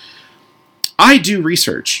that, I do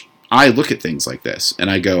research. I look at things like this, and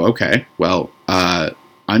I go, okay, well,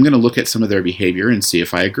 I'm going to look at some of their behavior and see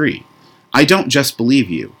if I agree. I don't just believe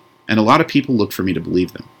you, and a lot of people look for me to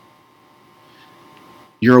believe them.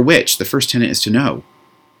 You're a witch. The first tenet is to know,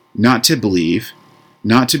 not to believe,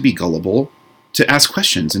 not to be gullible, to ask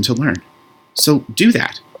questions and to learn. So do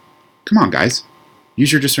that. Come on, guys.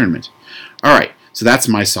 Use your discernment. All right, so that's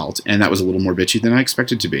my salt, and that was a little more bitchy than I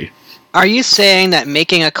expected to be. Are you saying that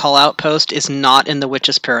making a call-out post is not in the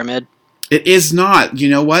Witch's Pyramid? It is not. You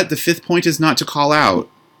know what? The fifth point is not to call out.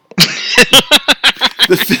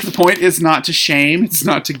 The fifth point is not to shame. It's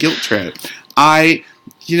not to guilt trip.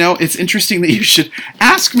 It's interesting that you should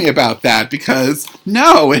ask me about that, because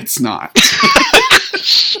no, it's not.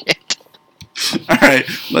 Shit. All right,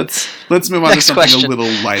 let's move on to something a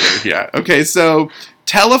little lighter. Yeah. Okay, so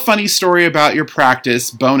tell a funny story about your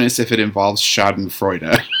practice, bonus if it involves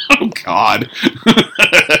Schadenfreude. Oh, God.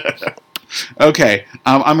 Okay,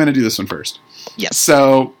 I'm going to do this one first. Yes.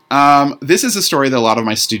 So this is a story that a lot of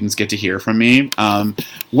my students get to hear from me.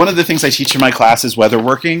 One of the things I teach in my class is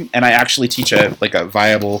weatherworking, and I actually teach a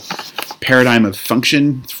viable paradigm of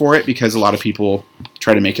function for it, because a lot of people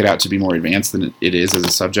try to make it out to be more advanced than it is as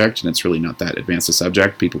a subject, and it's really not that advanced a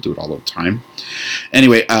subject. People do it all the time.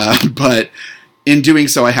 Anyway, but in doing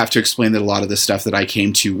so, I have to explain that a lot of the stuff that I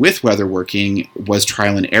came to with weatherworking was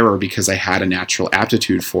trial and error because I had a natural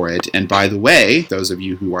aptitude for it. And by the way, those of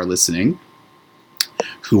you who are listening,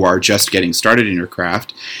 who are just getting started in your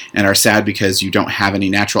craft and are sad because you don't have any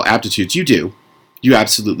natural aptitudes, you do. You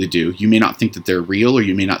absolutely do. You may not think that they're real or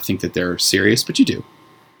you may not think that they're serious, but you do.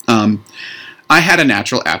 I had a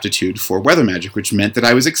natural aptitude for weather magic, which meant that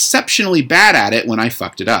I was exceptionally bad at it when I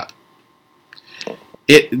fucked it up.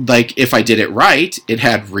 If I did it right, it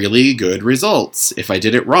had really good results. If I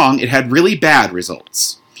did it wrong, it had really bad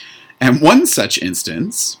results. And one such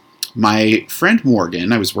instance, my friend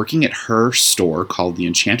Morgan, I was working at her store called The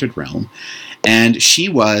Enchanted Realm, and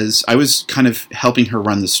I was kind of helping her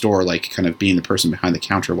run the store, like kind of being the person behind the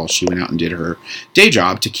counter while she went out and did her day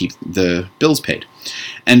job to keep the bills paid.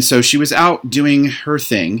 And so she was out doing her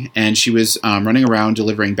thing, and she was running around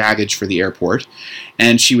delivering baggage for the airport,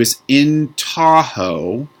 and she was in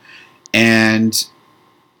Tahoe, and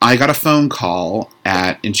I got a phone call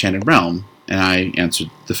at Enchanted Realm, and I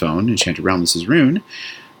answered the phone. Enchanted Realm, this is Rune.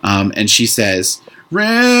 And she says,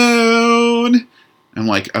 Rune! I'm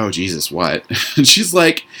like, oh, Jesus, what? And she's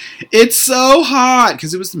like, it's so hot,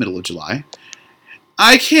 because it was the middle of July.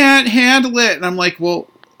 I can't handle it. And I'm like, well,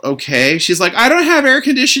 okay. She's like, I don't have air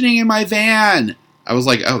conditioning in my van. I was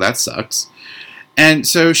like, oh, that sucks. And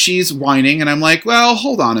so she's whining, and I'm like, well,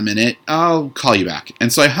 hold on a minute. I'll call you back.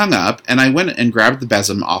 And so I hung up, and I went and grabbed the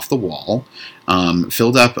besom off the wall,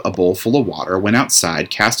 filled up a bowl full of water, went outside,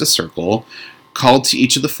 cast a circle, called to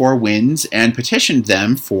each of the four winds, and petitioned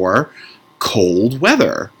them for cold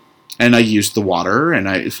weather. And I used the water,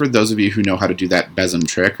 and for those of you who know how to do that besom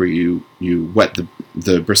trick, where you wet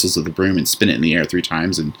the bristles of the broom and spin it in the air 3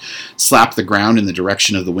 times and slap the ground in the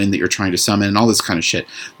direction of the wind that you're trying to summon and all this kind of shit.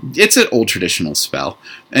 It's an old traditional spell.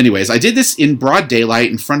 Anyways, I did this in broad daylight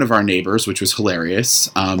in front of our neighbors, which was hilarious.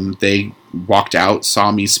 They walked out,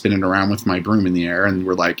 saw me spinning around with my broom in the air, and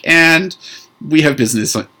were like, and we have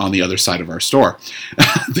business on the other side of our store.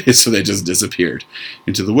 So they just disappeared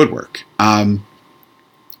into the woodwork.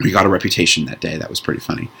 We got a reputation that day. That was pretty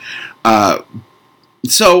funny. I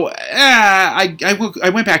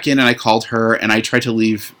went back in and I called her, and I tried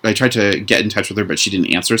to get in touch with her, but she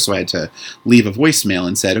didn't answer, so I had to leave a voicemail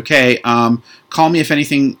and said, okay, call me if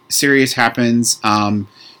anything serious happens.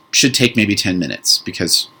 Should take maybe 10 minutes,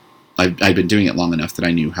 because I've been doing it long enough that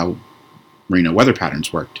I knew how Reno weather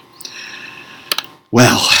patterns worked.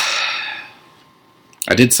 Well,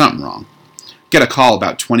 I did something wrong. Get a call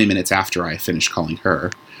about 20 minutes after I finished calling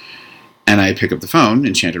her, and I pick up the phone.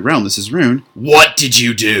 Enchanted Realm, this is Rune. What did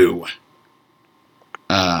you do?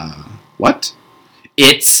 What?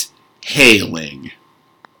 It's hailing.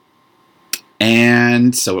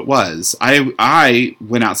 And so it was. I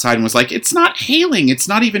went outside and was like, it's not hailing. It's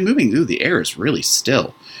not even moving. Ooh, the air is really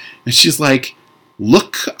still. And she's like,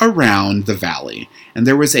 look around the valley. And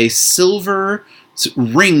there was a silver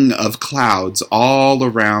ring of clouds all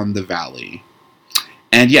around the valley.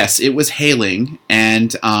 And yes, it was hailing,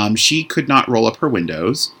 and she could not roll up her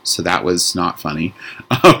windows, so that was not funny.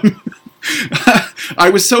 I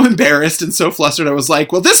was so embarrassed and so flustered, I was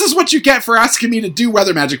like, well, this is what you get for asking me to do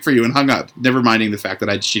weather magic for you, and hung up, never minding the fact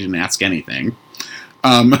that she didn't ask anything.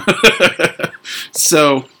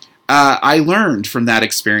 So I learned from that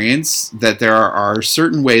experience that there are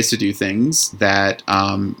certain ways to do things that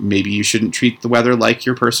maybe you shouldn't treat the weather like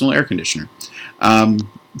your personal air conditioner.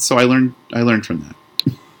 So I learned from that.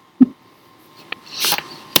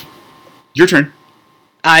 Your turn.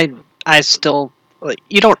 I still,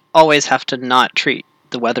 you don't always have to not treat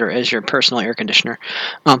the weather as your personal air conditioner.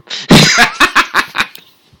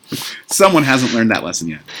 Someone hasn't learned that lesson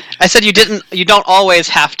yet. I said you don't always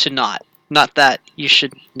have to not that you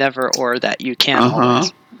should never or that you can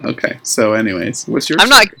always. Okay. So anyways, what's your I'm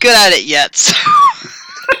not good at it yet. So.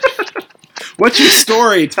 What's your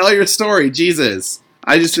story? Tell your story. Jesus.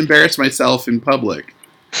 I just embarrassed myself in public.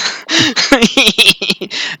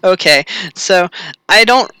 Okay, so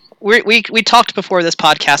we talked before this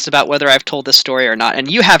podcast about whether I've told this story or not, and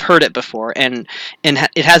you have heard it before, and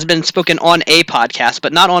it has been spoken on a podcast,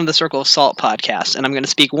 but not on the Circle of Salt podcast, and I'm going to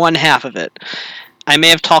speak one half of it. I may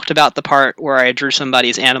have talked about the part where I drew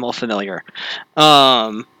somebody's animal familiar,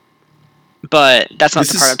 but that's not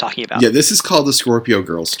the part I'm talking about. Yeah, this is called the Scorpio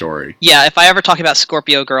Girl story. Yeah, if I ever talk about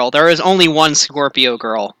Scorpio Girl, there is only one Scorpio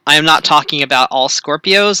Girl. I am not talking about all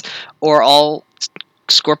Scorpios or all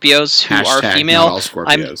Scorpios who are female. Not all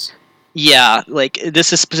Scorpios. Yeah, like,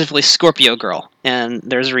 this is specifically Scorpio Girl, and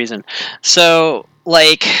there's a reason. So,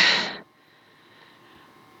 like,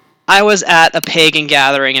 I was at a pagan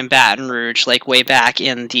gathering in Baton Rouge, like way back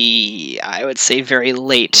in the, I would say, very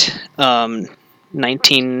late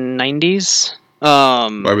 1990s.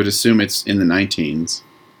 I would assume it's in the 19s.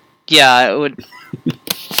 Yeah, it would.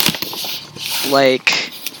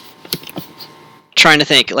 Like, trying to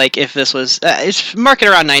think, like, if this was, it's market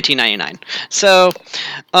around 1999. So,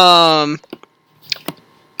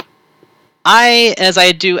 I, as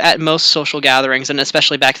I do at most social gatherings, and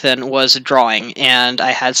especially back then, was drawing, and I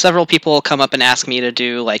had several people come up and ask me to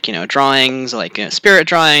do, like, drawings, like, spirit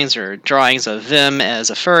drawings, or drawings of them as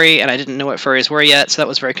a furry, and I didn't know what furries were yet, so that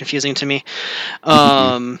was very confusing to me.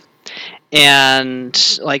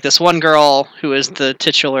 And, like, this one girl, who is the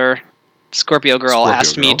titular Scorpio girl,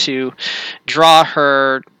 asked me to draw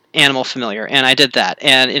her animal familiar, and I did that,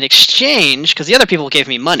 and in exchange, because the other people gave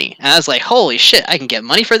me money, and I was like, holy shit, I can get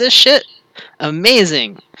money for this shit?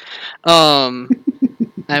 Amazing. I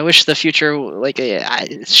wish the future, like,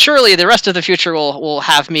 surely the rest of the future will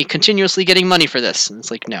have me continuously getting money for this. And it's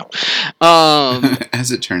like, no.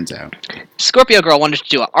 As it turns out. Scorpio girl wanted to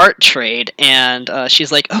do an art trade, and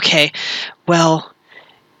she's like, okay, well,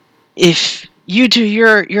 if you do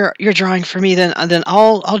your drawing for me, then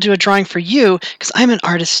I'll do a drawing for you, because I'm an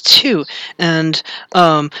artist too, and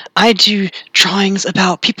I do drawings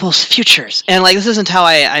about people's futures. And, like, this isn't how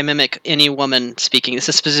I mimic any woman speaking. This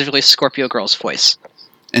is specifically Scorpio girl's voice.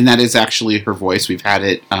 And that is actually her voice. We've had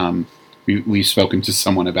it. We've spoken to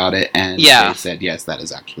someone about it, and they said yes, that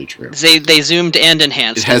is actually true. They zoomed and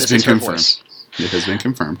enhanced. It has been confirmed. It has been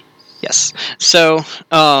confirmed. Yes. So,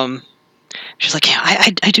 she's like, yeah,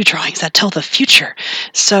 I do drawings that tell the future.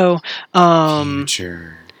 So,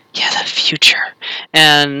 future. Yeah, the future.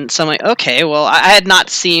 And so I'm like, okay, well, I had not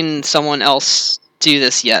seen someone else do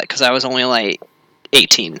this yet, because I was only, like,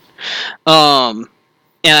 18.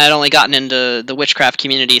 And I'd only gotten into the witchcraft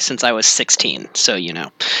community since I was 16, so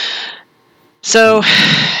So,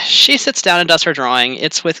 she sits down and does her drawing.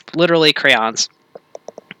 It's with literally crayons.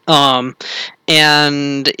 And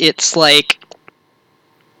it's, like,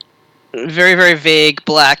 very, very vague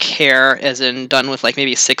black hair, as in done with, like,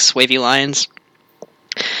 maybe 6 wavy lines.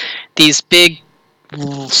 These big,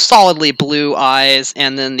 solidly blue eyes,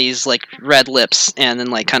 and then these, like, red lips, and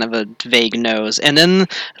then, like, kind of a vague nose, and then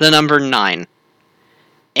the number 9.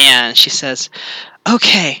 And she says,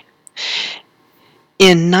 okay,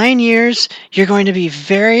 in 9 years, you're going to be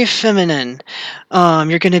very feminine.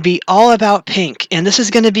 You're going to be all about pink, and this is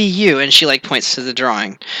going to be you. And she, like, points to the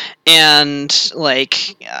drawing. And,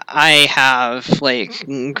 like, I have, like,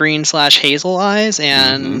 green/hazel eyes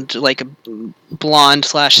and, like,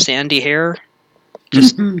 blonde/sandy hair.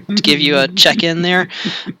 Just to give you a check-in there.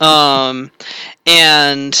 And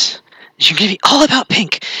you're going to be all about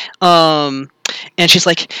pink. And she's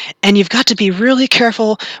like, and you've got to be really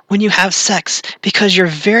careful when you have sex, because you're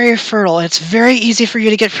very fertile, and it's very easy for you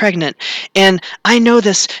to get pregnant. And I know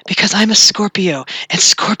this because I'm a Scorpio, and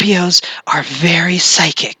Scorpios are very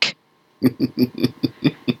psychic. And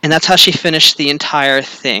that's how she finished the entire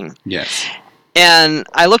thing. Yes. And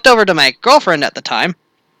I looked over to my girlfriend at the time,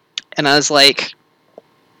 and I was like,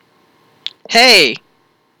 hey,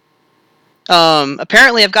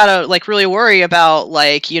 apparently I've got to, like, really worry about,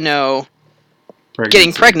 like,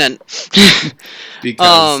 getting pregnant.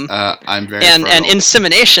 Because I'm very and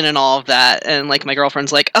insemination and all of that. And, like, my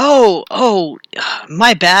girlfriend's like, oh,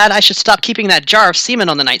 my bad, I should stop keeping that jar of semen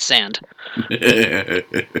on the nightstand.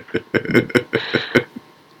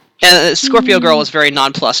 And Scorpio girl was very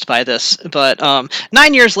nonplussed by this. But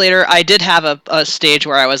 9 years later, I did have a stage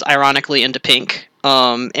where I was ironically into pink.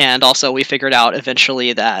 And also we figured out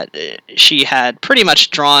eventually that she had pretty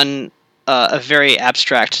much drawn a very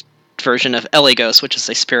abstract version of Eligos, which is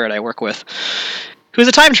a spirit I work with, who's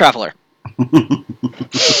a time traveler.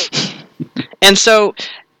 And so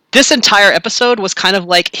this entire episode was kind of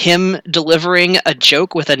like him delivering a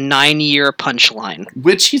joke with a 9-year punchline.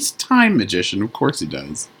 Which he's a time magician, of course he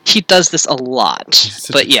does. He does this a lot.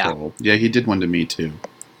 But yeah. Troll. Yeah, he did one to me too.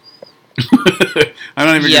 I'm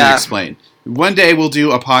not even going to explain. One day we'll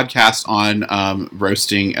do a podcast on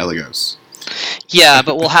roasting Eligos. Yeah,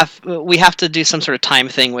 but we have to do some sort of time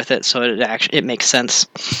thing with it, so it makes sense.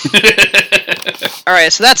 All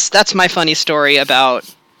right, so that's my funny story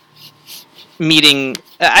about meeting.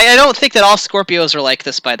 I don't think that all Scorpios are like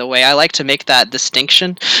this, by the way. I like to make that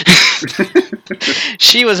distinction.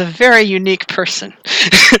 She was a very unique person.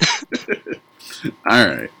 All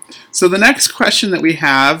right. So the next question that we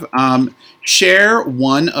have. Share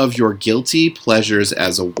one of your guilty pleasures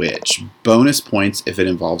as a witch. Bonus points if it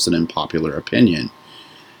involves an unpopular opinion.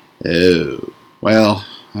 Oh, well,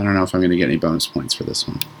 I don't know if I'm going to get any bonus points for this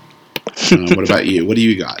one. What about you? What do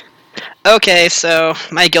you got? Okay, so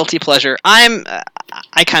my guilty pleasure.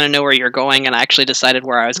 I kind of know where you're going, and I actually decided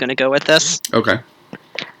where I was going to go with this. Okay.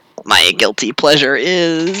 My guilty pleasure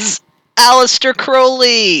is Aleister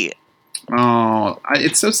Crowley. Oh,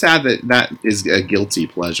 it's so sad that is a guilty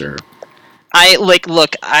pleasure.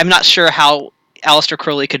 Look, I'm not sure how Aleister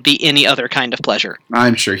Crowley could be any other kind of pleasure.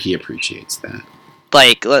 I'm sure he appreciates that.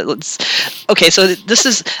 Okay, so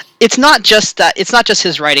it's not just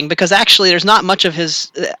his writing, because actually there's not much of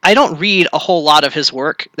his. I don't read a whole lot of his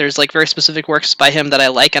work. There's like very specific works by him that I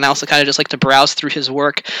like, and I also kind of just like to browse through his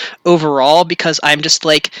work overall, because I'm just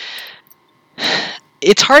like,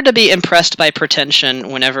 it's hard to be impressed by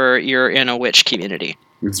pretension whenever you're in a witch community.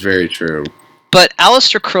 It's very true. But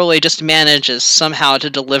Aleister Crowley just manages somehow to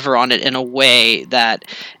deliver on it in a way that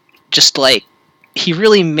just like, he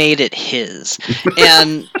really made it his.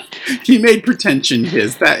 And he made pretension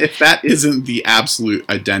his. That if that isn't the absolute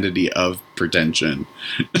identity of pretension.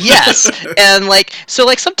 Yes. And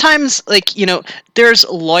sometimes there's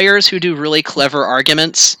lawyers who do really clever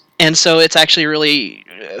arguments, and so it's actually really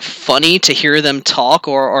funny to hear them talk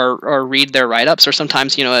or read their write-ups. Or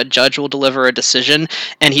sometimes a judge will deliver a decision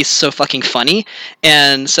and he's so fucking funny,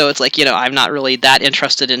 and so it's like, I'm not really that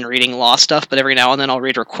interested in reading law stuff, but every now and then I'll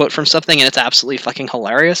read a quote from something and it's absolutely fucking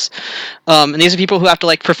hilarious. And these are people who have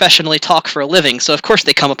to professionally talk for a living, so of course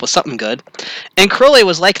they come up with something good. And Crowley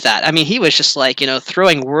was like that. I mean, he was just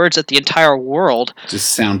throwing words at the entire world,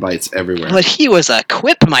 just sound bites everywhere. but he was a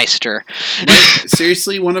quipmeister.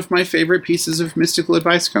 Seriously, one of my favorite pieces of mystical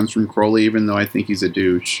advice comes from Crowley, even though I think he's a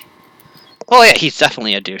douche. Oh yeah, he's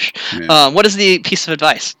definitely a douche. Yeah. What is the piece of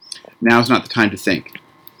advice? Now's not the time to think.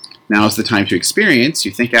 Now is the time to experience.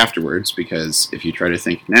 You think afterwards, because if you try to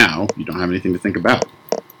think now, you don't have anything to think about.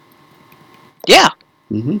 Yeah.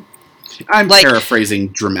 Mm-hmm. I'm paraphrasing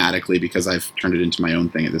dramatically because I've turned it into my own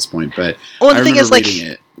thing at this point, but the I thing remember is, reading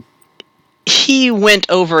it. He went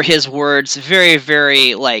over his words very,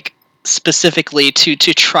 very specifically to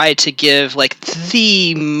try to give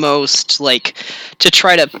the most to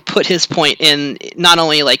try to put his point in not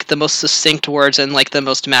only the most succinct words and the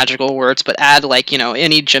most magical words, but add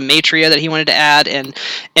any gematria that he wanted to add, and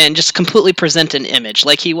just completely present an image.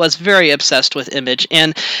 He was very obsessed with image.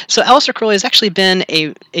 And so Aleister Crowley has actually been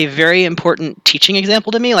a very important teaching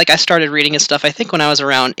example to me. I started reading his stuff I think when I was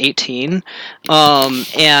around 18,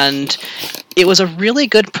 and it was a really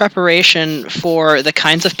good preparation for the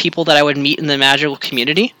kinds of people that I would meet in the magical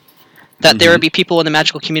community. That there would be people in the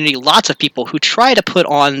magical community, lots of people, who try to put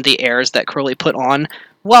on the airs that Crowley put on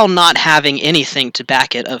while not having anything to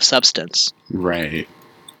back it of substance. Right.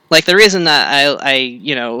 The reason that I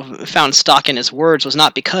found stock in his words was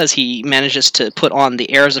not because he manages to put on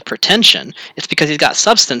the airs of pretension. It's because he's got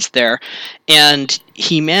substance there, and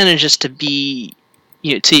he manages to be...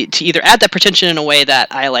 to either add that pretension in a way that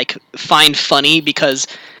I find funny, because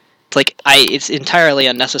it's entirely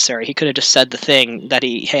unnecessary. He could have just said the thing that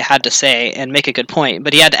he had to say and make a good point,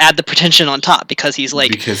 but he had to add the pretension on top because he's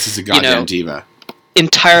because he's a goddamn diva,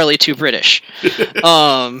 entirely too British.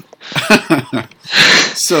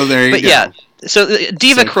 So there you go. Yeah, so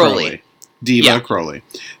Diva Crowley. Diva Crowley.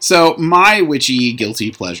 So my witchy guilty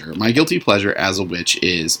pleasure. My guilty pleasure as a witch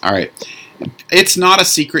is, all right, it's not a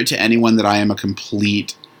secret to anyone that I am a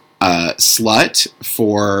complete slut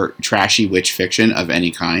for trashy witch fiction of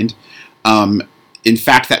any kind. In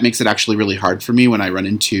fact, that makes it actually really hard for me when I run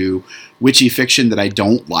into witchy fiction that I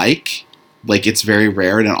don't like. It's very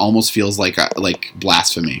rare, and it almost feels like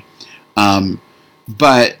blasphemy.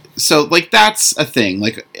 But so that's a thing.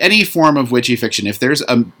 Any form of witchy fiction, if there's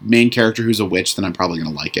a main character who's a witch, then I'm probably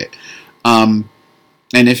going to like it.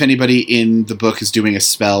 And if anybody in the book is doing a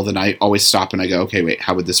spell, then I always stop and I go, okay, wait,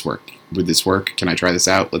 how would this work? Would this work? Can I try this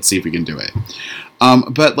out? Let's see if we can do it.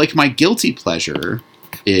 But my guilty pleasure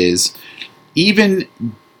is, even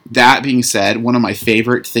that being said, one of my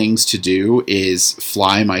favorite things to do is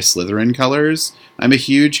fly my Slytherin colors. I'm a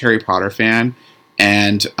huge Harry Potter fan,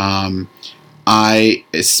 and I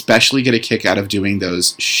especially get a kick out of doing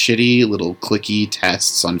those shitty little clicky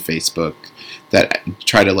tests on Facebook that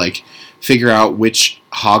try to figure out which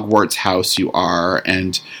Hogwarts house you are,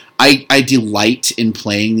 and I delight in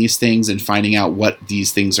playing these things and finding out what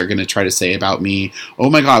these things are going to try to say about me.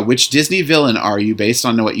 Oh my god, which Disney villain are you based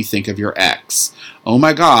on what you think of your ex? Oh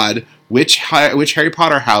my god, which Harry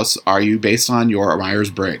Potter house are you based on your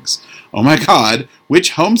Myers-Briggs? Oh my god,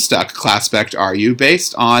 which Homestuck claspect are you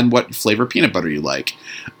based on what flavor peanut butter you like?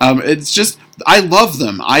 It's just, I love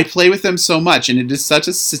them. I play with them so much, and it is such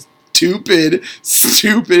a stupid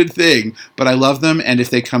thing, but I love them, and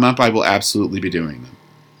if they come up, I will absolutely be doing them.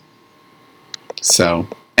 So,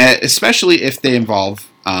 especially if they involve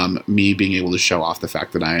me being able to show off the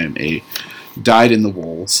fact that I am a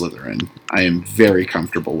dyed-in-the-wool Slytherin. I am very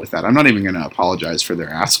comfortable with that. I'm not even going to apologize for their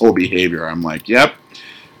asshole behavior. I'm like, yep,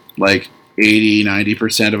 like 80,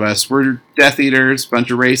 90% of us were Death Eaters,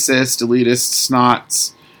 bunch of racists, elitists,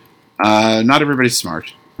 snots. Not everybody's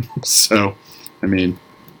smart. So, I mean,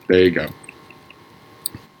 there you go.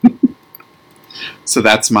 So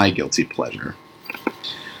that's my guilty pleasure.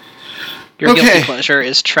 Your guilty pleasure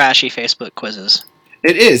is trashy Facebook quizzes.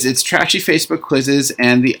 It is. It's trashy Facebook quizzes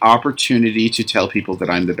and the opportunity to tell people that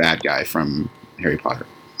I'm the bad guy from Harry Potter.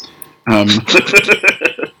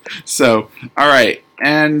 So, all right.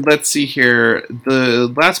 And let's see here.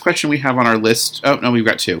 The last question we have on our list... Oh, no, we've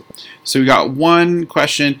got two. So we got one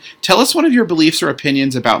question. Tell us one of your beliefs or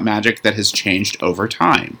opinions about magic that has changed over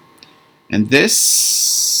time. And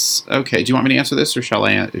this... Okay, do you want me to answer this, or shall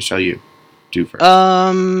you do first?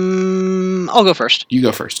 I'll go first. You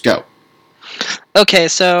go first. Go. Okay,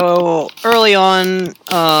 so early on,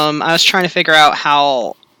 I was trying to figure out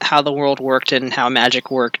how the world worked and how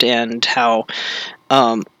magic worked and how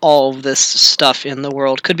all of this stuff in the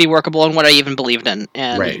world could be workable and what I even believed in.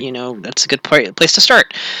 And, right. That's a good place to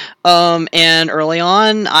start. And early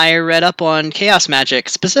on, I read up on chaos magic,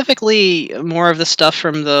 specifically more of the stuff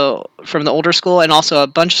from the older school and also a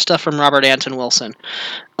bunch of stuff from Robert Anton Wilson.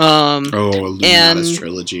 Illuminatus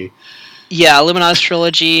trilogy. Yeah, Illuminatus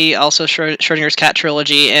trilogy, also Schrodinger's Cat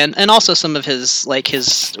trilogy, and also some of his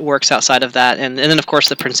works outside of that, and then of course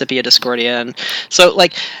the Principia Discordia, and so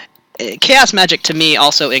chaos magic to me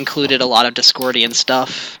also included a lot of Discordian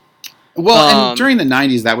stuff. Well, and during the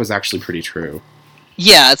 90s, that was actually pretty true.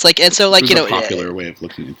 Yeah, it's it was a popular way of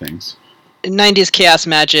looking at things. 90s chaos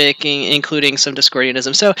magic, including some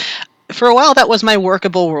Discordianism. So for a while, that was my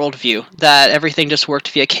workable worldview, that everything just worked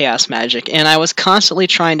via chaos magic, and I was constantly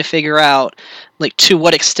trying to figure out, to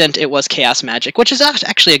what extent it was chaos magic, which is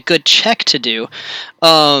actually a good check to do.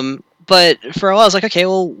 But for a while, I was like, okay,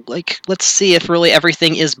 well, let's see if really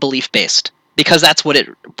everything is belief-based, because that's what it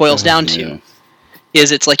boils down to. Yeah.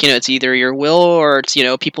 Is it's it's either your will or it's,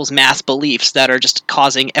 people's mass beliefs that are just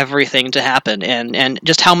causing everything to happen, and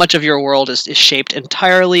just how much of your world is shaped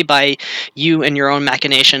entirely by you and your own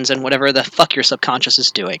machinations and whatever the fuck your subconscious is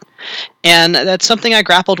doing. And that's something I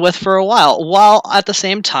grappled with for a while at the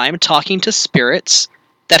same time talking to spirits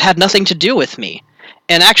that had nothing to do with me.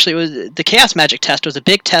 And actually, the chaos magic test was a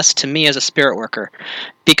big test to me as a spirit worker,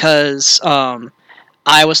 because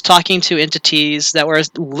I was talking to entities that were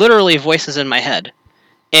literally voices in my head.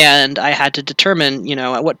 And I had to determine,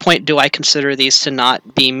 at what point do I consider these to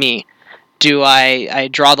not be me? Do I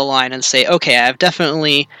draw the line and say, okay, I've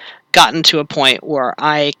definitely gotten to a point where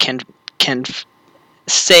I can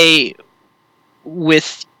say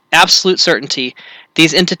with absolute certainty,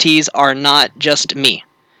 these entities are not just me.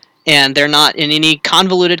 And they're not in any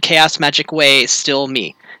convoluted chaos magic way still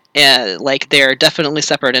me. They're definitely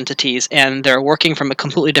separate entities, and they're working from a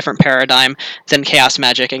completely different paradigm than chaos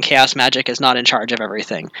magic, and chaos magic is not in charge of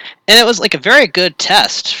everything. And it was a very good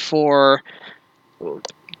test for,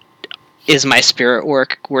 is my spirit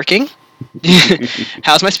work working?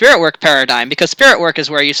 How's my spirit work paradigm? Because spirit work is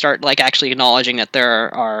where you start actually acknowledging that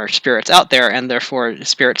there are spirits out there, and therefore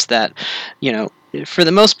spirits that, for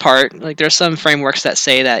the most part, there's some frameworks that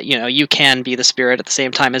say that, you can be the spirit at the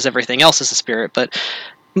same time as everything else is a spirit, but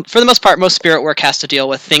for the most part, most spirit work has to deal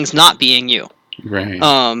with things not being you. Right.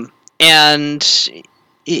 The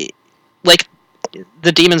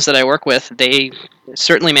demons that I work with, they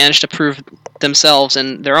certainly managed to prove themselves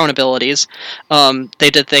and their own abilities. They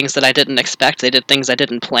did things that I didn't expect. They did things I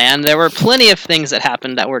didn't plan. There were plenty of things that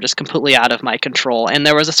happened that were just completely out of my control. And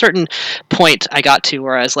there was a certain point I got to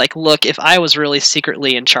where I was like, look, if I was really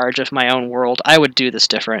secretly in charge of my own world, I would do this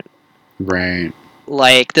different. Right.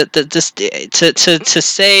 To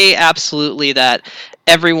say absolutely that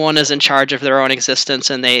everyone is in charge of their own existence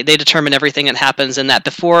and they determine everything that happens, and that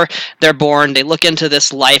before they're born they look into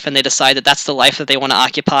this life and they decide that that's the life that they want to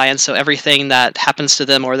occupy, and so everything that happens to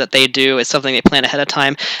them or that they do is something they plan ahead of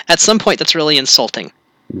time. At some point that's really insulting.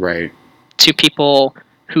 Right. To people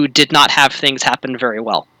who did not have things happen very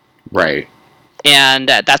well. Right. And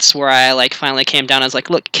that's where I finally came down. I was like,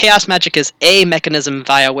 look, chaos magic is a mechanism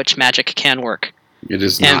via which magic can work. It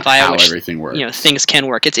is not how everything works. Things can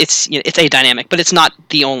work. It's a dynamic, but it's not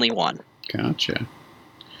the only one. Gotcha.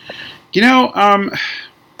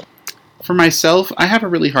 For myself, I have a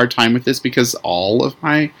really hard time with this because all of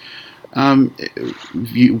my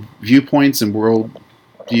viewpoints and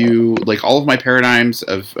worldview, all of my paradigms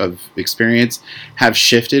of experience have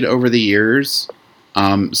shifted over the years.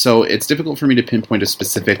 So it's difficult for me to pinpoint a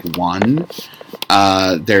specific one.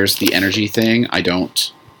 There's the energy thing. I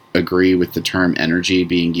don't agree with the term energy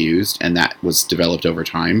being used, and that was developed over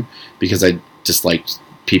time because I disliked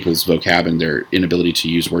people's vocab and their inability to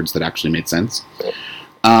use words that actually made sense.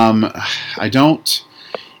 I don't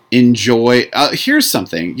enjoy... here's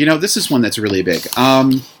something. This is one that's really big.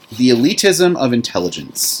 The elitism of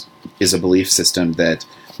intelligence is a belief system that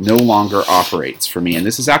no longer operates for me, and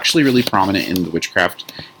this is actually really prominent in the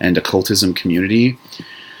witchcraft and occultism community.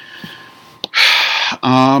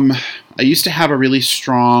 I used to have a really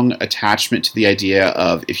strong attachment to the idea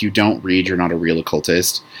of if you don't read, you're not a real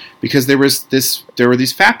occultist, because there were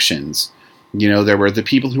these factions. There were the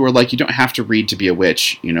people who were like, you don't have to read to be a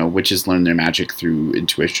witch. Witches learn their magic through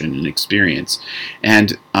intuition and experience.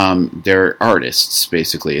 And they're artists,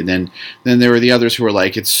 basically. And then there were the others who were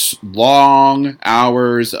like, it's long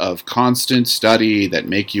hours of constant study that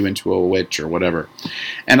make you into a witch or whatever.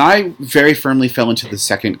 And I very firmly fell into the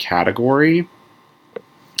second category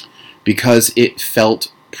because it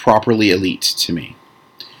felt properly elite to me.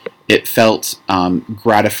 It felt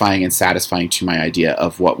gratifying and satisfying to my idea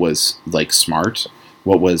of what was like smart,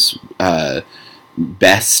 what was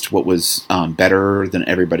best, what was better than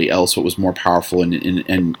everybody else, what was more powerful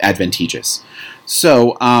and advantageous.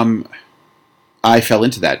 So I fell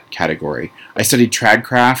into that category. I studied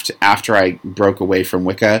tradcraft after I broke away from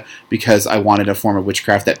Wicca because I wanted a form of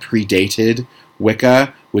witchcraft that predated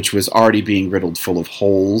Wicca, which was already being riddled full of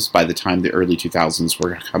holes by the time the early 2000s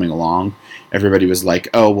were coming along. Everybody was like,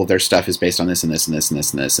 oh, well, their stuff is based on this and this and this and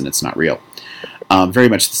this and this, and it's not real. Very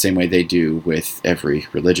much the same way they do with every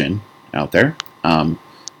religion out there.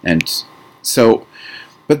 And so,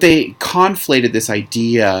 but they conflated this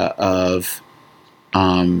idea of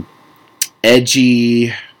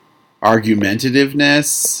edgy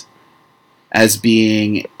argumentativeness as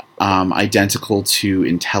being identical to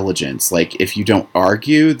intelligence. Like, if you don't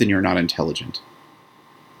argue, then you're not intelligent.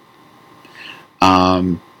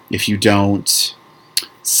 If you don't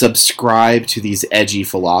subscribe to these edgy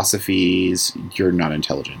philosophies, you're not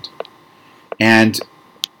intelligent. And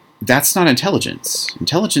that's not intelligence.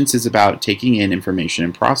 Intelligence is about taking in information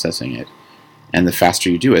and processing it. And the faster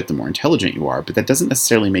you do it, the more intelligent you are. But that doesn't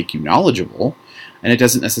necessarily make you knowledgeable, and it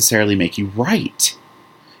doesn't necessarily make you right.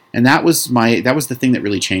 And that was the thing that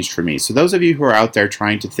really changed for me. So those of you who are out there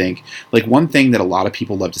trying to think, like, one thing that a lot of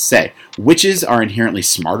people love to say, witches are inherently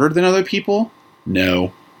smarter than other people?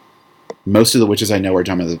 No. Most of the witches I know are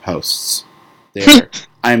dumber than posts.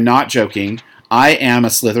 I am not joking. I am a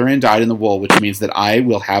Slytherin dyed in the wool, which means that I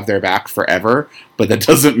will have their back forever, but that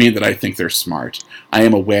doesn't mean that I think they're smart. I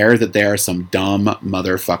am aware that there are some dumb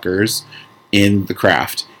motherfuckers in the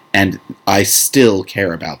craft, and I still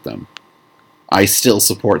care about them. I still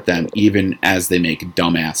support them, even as they make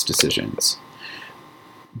dumbass decisions.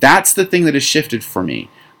 That's the thing that has shifted for me.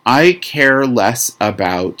 I care less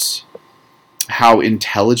about how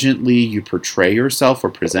intelligently you portray yourself or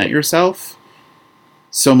present yourself,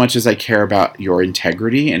 so much as I care about your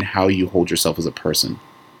integrity and how you hold yourself as a person.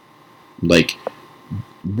 Like,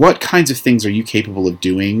 what kinds of things are you capable of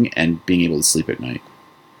doing and being able to sleep at night?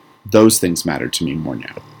 Those things matter to me more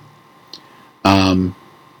now.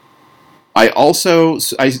 I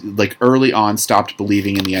early on stopped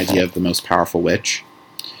believing in the idea of the most powerful witch.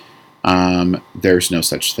 There's no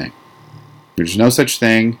such thing. There's no such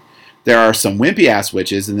thing. There are some wimpy-ass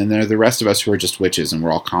witches, and then there are the rest of us who are just witches, and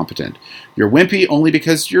we're all competent. You're wimpy only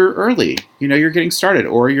because you're early. You're getting started,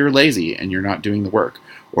 or you're lazy, and you're not doing the work.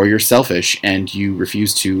 Or you're selfish, and you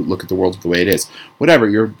refuse to look at the world the way it is. Whatever,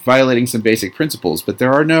 you're violating some basic principles, but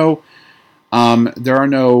there are no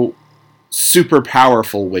super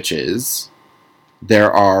powerful witches.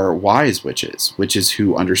 There are wise witches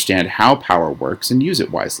who understand how power works and use it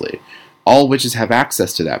wisely. All witches have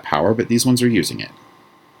access to that power, but these ones are using it.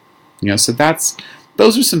 So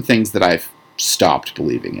those are some things that I've stopped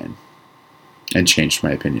believing in and changed my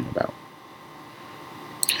opinion about.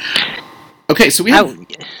 Okay, so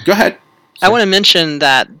go ahead. I want to mention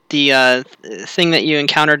that the thing that you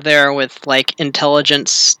encountered there with, like,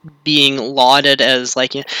 intelligence being lauded as,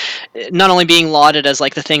 like, not only being lauded as,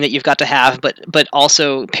 like, the thing that you've got to have, but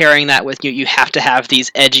also pairing that with you have to have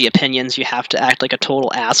these edgy opinions, you have to act like a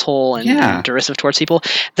total asshole and derisive towards people.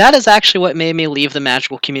 That is actually what made me leave the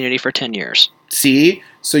magical community for 10 years. See?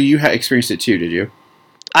 So you experienced it too, did you?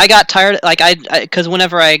 I got tired, like, because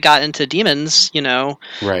whenever I got into demons,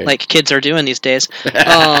 right, like kids are doing these days,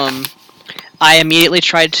 I immediately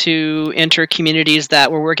tried to enter communities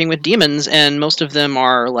that were working with demons, and most of them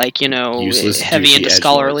are, like, useless, heavy into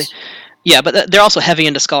scholarly. Yeah, but they're also heavy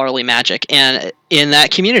into scholarly magic, and in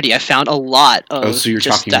that community, I found a lot of. Oh, so you're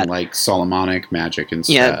just talking that, like Solomonic magic and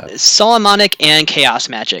yeah, stuff. Solomonic and chaos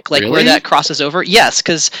magic, like where Really? that crosses over. Yes,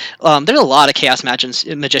 because there's a lot of chaos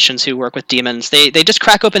magicians who work with demons. They just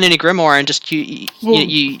crack open any grimoire and just Well,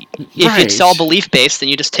 if it's right. all belief based, then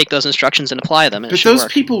you just take those instructions and apply them. And it But should those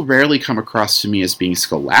work. people rarely come across to me as being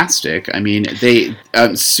scholastic. I mean, they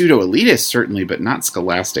pseudo elitists certainly, but not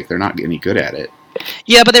scholastic. They're not any good at it.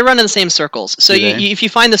 Yeah, but they run in the same circles. So Do they? if you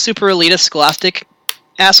find the super elitist scholastic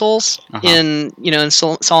assholes in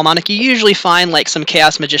Solomonic, you usually find like some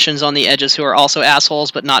chaos magicians on the edges who are also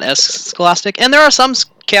assholes, but not as scholastic. And there are some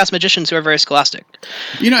chaos magicians who are very scholastic.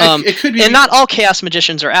 It could be, and not all chaos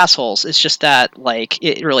magicians are assholes. It's just that like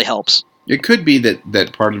it really helps. It could be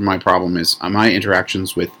that part of my problem is my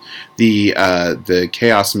interactions with the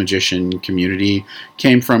chaos magician community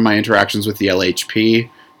came from my interactions with the LHP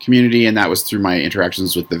community, and that was through my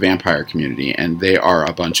interactions with the vampire community, and they are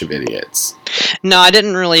a bunch of idiots. No, I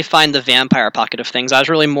didn't really find the vampire pocket of things. I was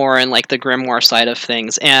really more in like the grimoire side of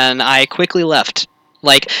things, and I quickly left.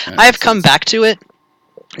 Like I've come back to it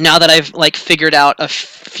now that I've like figured out a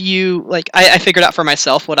few. Like I figured out for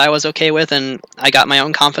myself what I was okay with, and I got my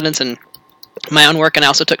own confidence and my own work, and I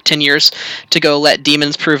also took 10 years to go let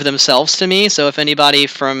demons prove themselves to me. So if anybody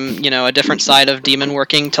from a different side of demon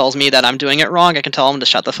working tells me that I'm doing it wrong, I can tell them to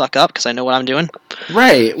shut the fuck up because I know what I'm doing.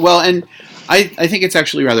 Right. Well, and I think it's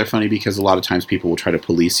actually rather funny because a lot of times people will try to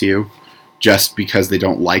police you just because they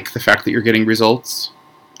don't like the fact that you're getting results.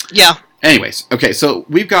 Yeah. Anyways, okay, so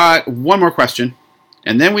we've got one more question,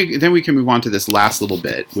 and then we can move on to this last little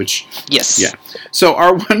bit, which... Yes. Yeah. So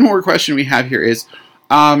our one more question we have here is,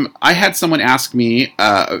 I had someone ask me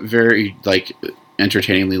very, like,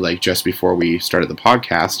 entertainingly, like, just before we started the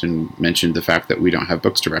podcast and mentioned the fact that we don't have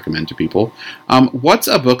books to recommend to people. What's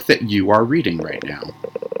a book that you are reading right now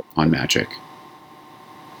on Magic?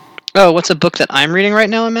 Oh, what's a book that I'm reading right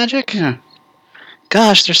now on Magic? Yeah.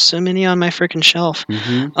 Gosh, there's so many on my freaking shelf.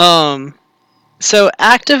 Mm-hmm. So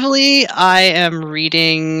actively, I am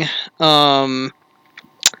reading...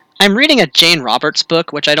 I'm reading a Jane Roberts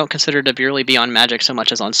book, which I don't consider to really be on Magic so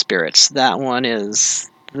much as on Spirits. That one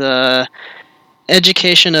is The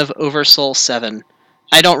Education of Oversoul 7.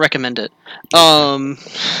 I don't recommend it.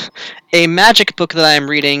 A Magic book that I am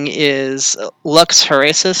reading is Lux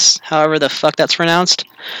Herasis, however the fuck that's pronounced.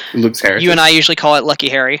 Lux Herasis. You and I usually call it Lucky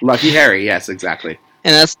Harry. Lucky Harry, yes, exactly.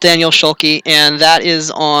 And that's Daniel Schulke, and that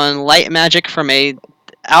is on light magic from a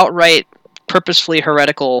outright, purposefully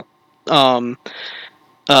heretical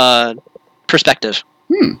perspective.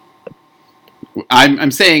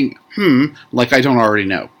 I'm saying like I don't already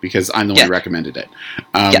know because I'm the one who recommended it.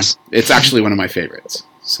 Yes. It's actually one of my favorites.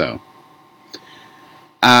 So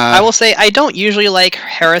I will say I don't usually like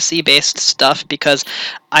heresy-based stuff because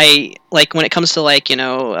I like when it comes to like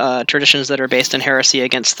traditions that are based in heresy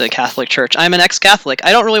against the Catholic Church. I'm an ex-Catholic.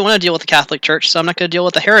 I don't really want to deal with the Catholic Church, so I'm not going to deal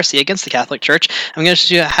with the heresy against the Catholic Church. I'm going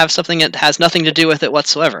to have something that has nothing to do with it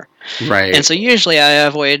whatsoever. Right. And so usually I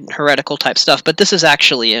avoid heretical type stuff, but this is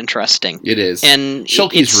actually interesting. It is. And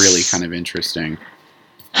Schulke's really kind of interesting.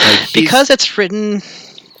 Because it's written...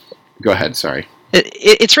 Go ahead, sorry.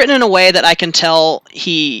 It's written in a way that I can tell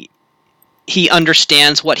he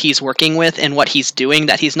understands what he's working with and what he's doing,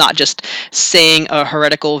 that he's not just saying a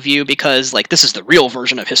heretical view because, like, this is the real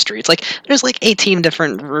version of history. It's like, there's, like, 18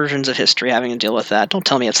 different versions of history having to deal with that. Don't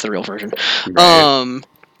tell me it's the real version. Right.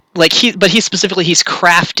 But he's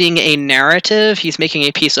crafting a narrative. He's making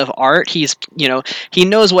a piece of art. He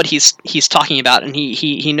knows what he's talking about, and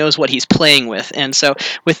he knows what he's playing with. And so,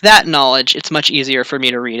 with that knowledge, it's much easier for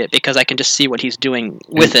me to read it because I can just see what he's doing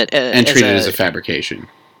with it and treat it as a fabrication.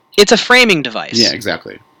 It's a framing device. Yeah,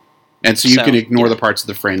 exactly. And so you can ignore the parts of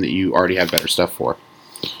the frame that you already have better stuff for.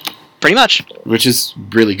 Pretty much. Which is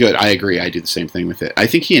really good. I agree. I do the same thing with it. I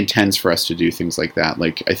think he intends for us to do things like that.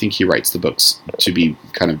 Like, I think he writes the books to be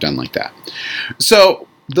kind of done like that. So,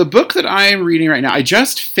 the book that I am reading right now, I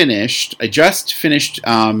just finished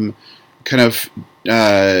kind of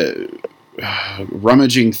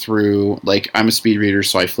rummaging through, like, I'm a speed reader,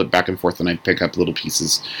 so I flip back and forth and I pick up little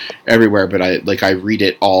pieces everywhere, but I read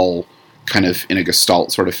it all kind of in a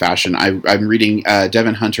Gestalt sort of fashion. I'm reading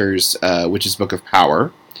Devin Hunter's Witch's Book of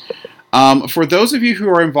Power. For those of you who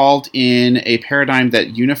are involved in a paradigm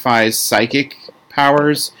that unifies psychic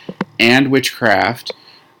powers and witchcraft,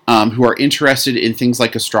 who are interested in things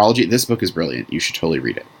like astrology, this book is brilliant. You should totally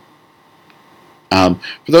read it.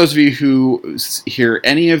 For those of you who hear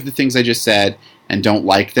any of the things I just said and don't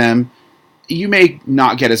like them, you may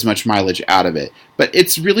not get as much mileage out of it. But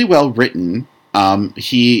it's really well written.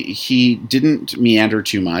 He didn't meander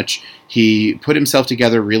too much. He put himself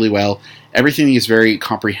together really well. Everything is very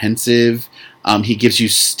comprehensive. He gives you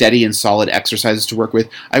steady and solid exercises to work with.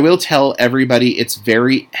 I will tell everybody it's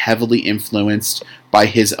very heavily influenced by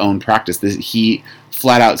his own practice. He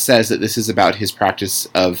flat out says that this is about his practice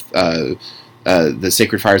of the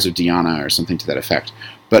Sacred Fires of Dhyana or something to that effect.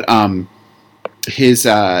 But his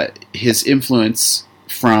influence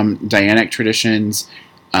from Dianic traditions,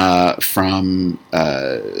 from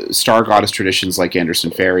star goddess traditions like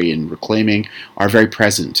Anderson Ferry and Reclaiming are very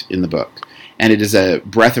present in the book. And it is a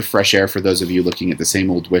breath of fresh air for those of you looking at the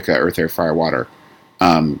same old Wicca, Earth, Air, Fire, Water,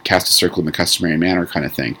 cast a circle in the customary manner kind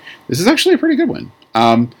of thing. This is actually a pretty good one.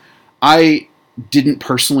 I didn't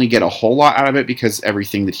personally get a whole lot out of it because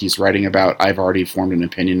everything that he's writing about I've already formed an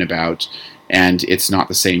opinion about, and it's not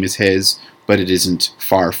the same as his, but it isn't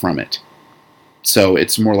far from it. So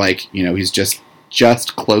it's more like, he's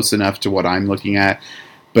just close enough to what I'm looking at,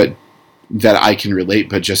 but that I can relate,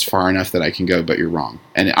 but just far enough that I can go, but you're wrong.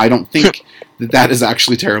 And I don't think that is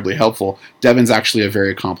actually terribly helpful. Devin's actually a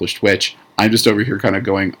very accomplished witch. I'm just over here kind of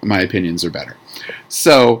going, my opinions are better.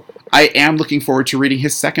 So I am looking forward to reading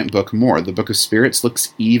his second book more. The Book of Spirits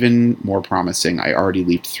looks even more promising. I already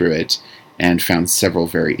leafed through it and found several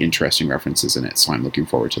very interesting references in it, so I'm looking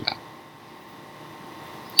forward to that.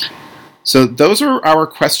 So those are our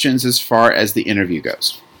questions as far as the interview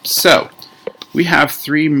goes. So we have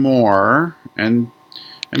 3 more, and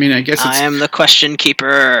I guess I am the question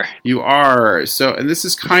keeper. You are. So, and this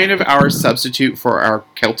is kind of our substitute for our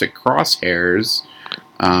Celtic Crosshairs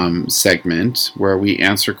segment, where we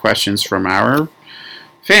answer questions from our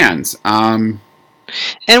fans. And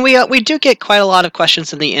we do get quite a lot of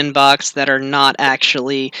questions in the inbox that are not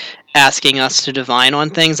actually asking us to divine on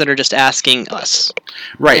things, that are just asking us.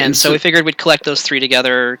 Right. And so we figured we'd collect those 3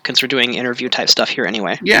 together, since we're doing interview type stuff here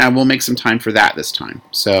anyway. Yeah, we'll make some time for that this time.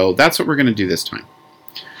 So that's what we're going to do this time.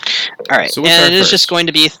 All right. So and it is just going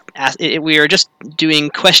to be, we are just doing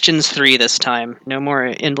questions 3 this time. No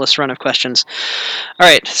more endless run of questions. All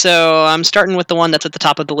right. So I'm starting with the one that's at the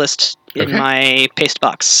top of the list in my paste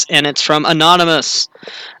box, and it's from Anonymous.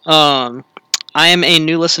 I am a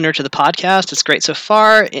new listener to the podcast. It's great so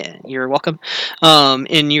far. You're welcome.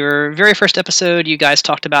 In your very first episode, you guys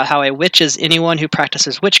talked about how a witch is anyone who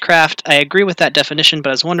practices witchcraft. I agree with that definition, but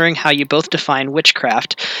I was wondering how you both define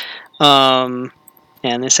witchcraft. And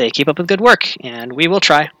they say, keep up with good work, and we will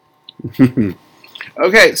try.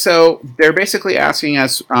 Okay, so they're basically asking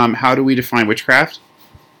us, how do we define witchcraft?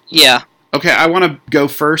 Yeah. Okay, I want to go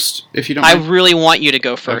first, if you don't mind. I really want you to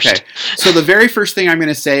go first. Okay, so the very first thing I'm going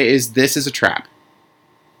to say is this is a trap.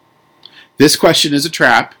 This question is a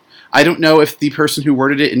trap. I don't know if the person who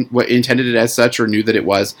worded it intended it as such or knew that it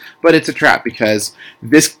was, but it's a trap because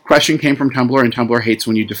this question came from Tumblr, and Tumblr hates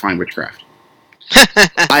when you define witchcraft.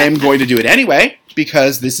 I am going to do it anyway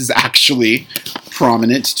because this is actually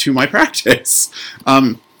prominent to my practice.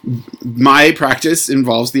 My practice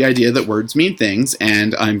involves the idea that words mean things,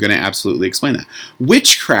 and I'm going to absolutely explain that.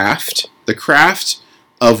 Witchcraft, the craft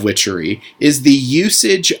of witchery, is the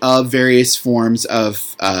usage of various forms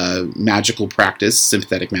of magical practice,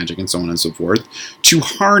 sympathetic magic, and so on and so forth, to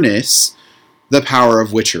harness the power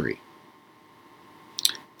of witchery.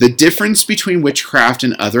 The difference between witchcraft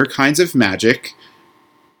and other kinds of magic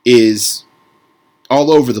is all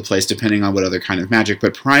over the place depending on what other kind of magic,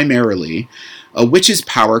 but primarily a witch's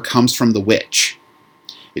power comes from the witch.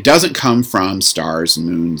 It doesn't come from stars and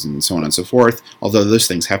moons and so on and so forth, although those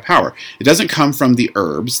things have power. It doesn't come from the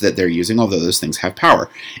herbs that they're using, although those things have power.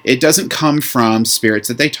 It doesn't come from spirits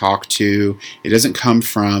that they talk to. It doesn't come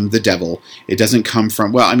from the devil. It doesn't come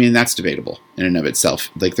from, well, that's debatable in and of itself.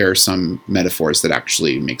 Like, there are some metaphors that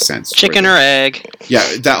actually make sense. Chicken or egg.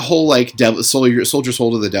 Yeah, that whole, devil, soldier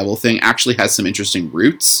soul to the devil thing actually has some interesting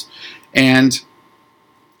roots, and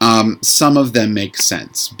some of them make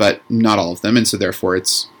sense, but not all of them, and so therefore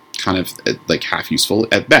it's kind of half useful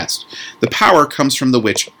at best. The power comes from the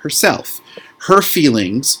witch herself. Her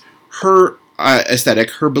feelings, her aesthetic,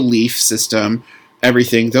 her belief system,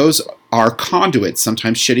 everything, those are conduits,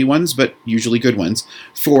 sometimes shitty ones, but usually good ones,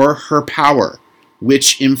 for her power,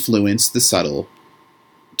 which influence the subtle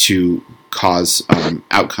to cause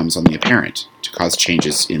outcomes on the apparent, to cause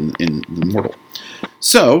changes in the mortal.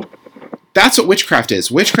 So that's what witchcraft is.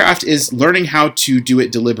 Witchcraft is learning how to do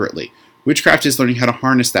it deliberately. Witchcraft is learning how to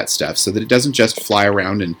harness that stuff so that it doesn't just fly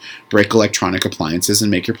around and break electronic appliances and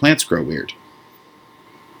make your plants grow weird.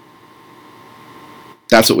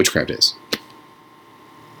 That's what witchcraft is.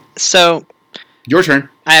 So, your turn.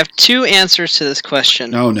 I have 2 answers to this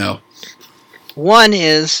question. Oh, no. One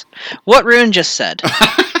is what Rune just said.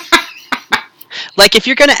 If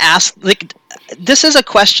you're going to ask, this is a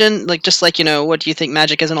question, like, just like, what do you think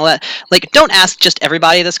magic is and all that. Like, don't ask just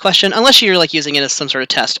everybody this question unless you're like using it as some sort of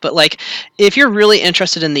test. But like, if you're really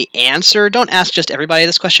interested in the answer, don't ask just everybody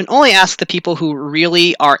this question. Only ask the people who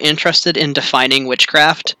really are interested in defining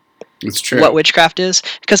witchcraft. It's true. What witchcraft is,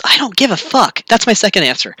 because I don't give a fuck. That's my second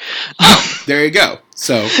answer. There you go.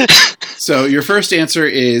 So your first answer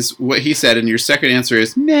is what he said, and your second answer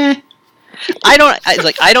is meh. I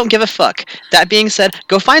don't give a fuck. That being said,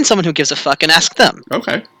 go find someone who gives a fuck and ask them.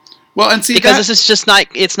 Okay. Well, and see, because this is just not.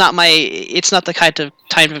 It's not the kind of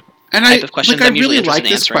type of question. I really like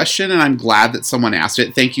this question, and I'm glad that someone asked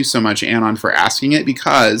it. Thank you so much, Anon, for asking it,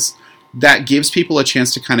 because that gives people a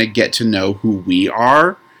chance to kind of get to know who we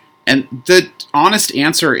are. And the honest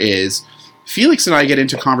answer is, Felix and I get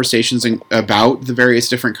into conversations about the various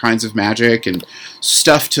different kinds of magic and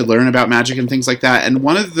stuff to learn about magic and things like that. And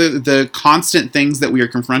one of the constant things that we are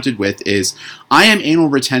confronted with is, I am anal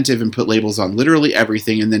retentive and put labels on literally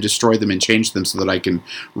everything and then destroy them and change them so that I can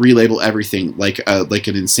relabel everything like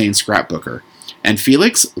an insane scrapbooker. And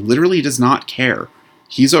Felix literally does not care.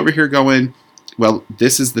 He's over here going, well,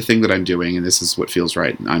 this is the thing that I'm doing and this is what feels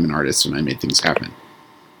right. And I'm an artist and I made things happen.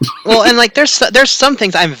 Well, and like there's some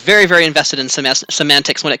things I'm very, very invested in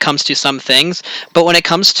semantics when it comes to some things, but when it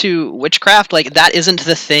comes to witchcraft, like that isn't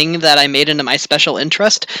the thing that I made into my special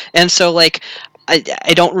interest, and so like I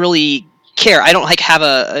don't really care. I don't like have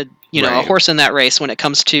a horse in that race when it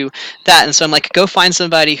comes to that, and so I'm like, go find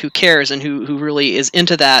somebody who cares and who really is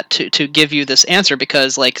into that to give you this answer,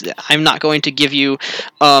 because like I'm not going to give you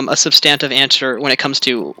a substantive answer when it comes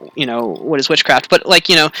to what is witchcraft. But like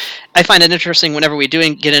I find it interesting whenever we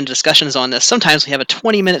get into discussions on this. Sometimes we have a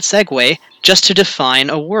 20-minute segue just to define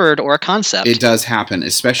a word or a concept. It does happen,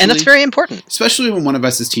 especially, and that's very important, especially when one of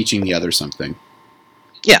us is teaching the other something.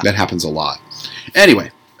 Yeah, that happens a lot.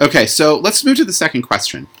 Anyway, okay, so let's move to the second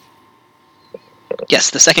question.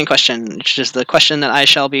 Yes, the second question, which is the question that I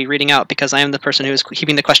shall be reading out because I am the person who is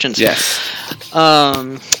keeping the questions. Yes.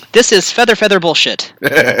 This is Feather Bullshit.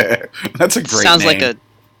 That's a great Sounds name.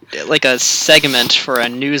 like a segment for a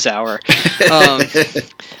news hour.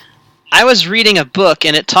 I was reading a book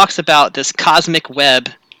and it talks about this cosmic web,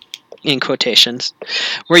 in quotations,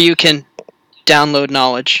 where you can download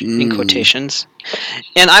knowledge, in quotations.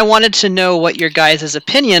 And I wanted to know what your guys'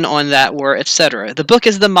 opinion on that were, etc. The book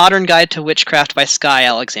is The Modern Guide to Witchcraft by Skye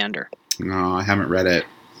Alexander. No, I haven't read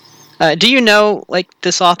it. Do you know, like,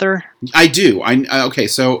 this author? I do. Okay,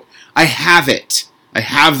 so I have it. I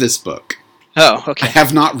have this book. Oh, okay. I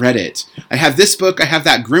have not read it. I have this book. I have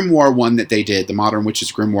that Grimoire one that they did, the Modern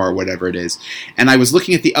Witches Grimoire, or whatever it is. And I was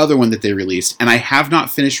looking at the other one that they released, and I have not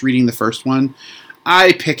finished reading the first one.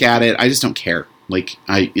 I pick at it. I just don't care. Like,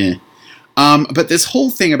 but this whole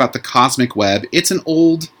thing about the cosmic web, it's an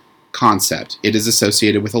old concept. It is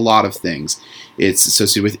associated with a lot of things. It's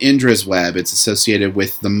associated with Indra's web. It's associated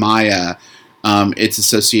with the Maya. It's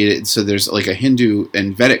associated, so there's like a Hindu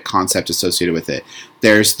and Vedic concept associated with it.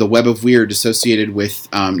 There's the web of weird associated with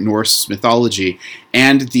Norse mythology,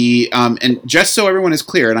 and and just so everyone is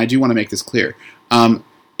clear, and I do want to make this clear,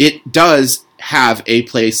 it does have a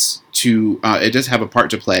place to, it does have a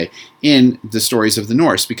part to play in the stories of the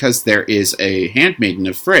Norse, because there is a handmaiden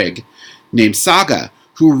of Frigg named Saga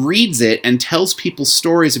who reads it and tells people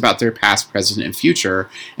stories about their past, present, and future,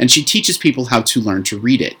 and she teaches people how to learn to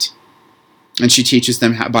read it. And she teaches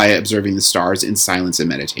them by observing the stars in silence and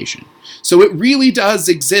meditation. So it really does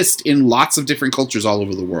exist in lots of different cultures all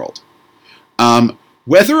over the world.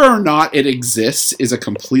 Whether or not it exists is a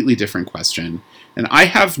completely different question, and I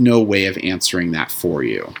have no way of answering that for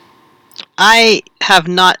you. I have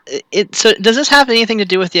not. So does this have anything to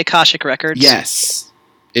do with the Akashic Records? Yes,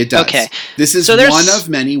 it does. Okay. This is one of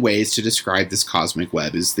many ways to describe this cosmic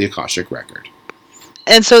web, is the Akashic Record.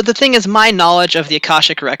 And so the thing is, my knowledge of the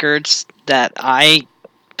Akashic Records that I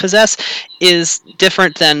possess is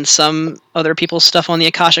different than some other people's stuff on the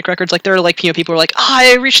Akashic Records. Like, there are like people who are like,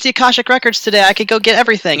 I reached the Akashic Records today, I could go get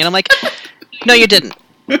everything. And I'm like, no, you didn't.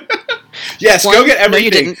 Yes, go get everything. No,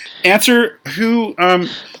 you didn't. Answer who,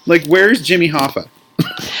 where's Jimmy Hoffa?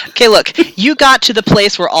 Okay, look, you got to the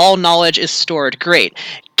place where all knowledge is stored. Great.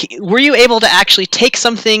 Were you able to actually take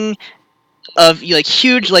something of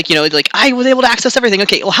huge, I was able to access everything?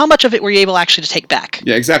 Okay, well, how much of it were you able actually to take back?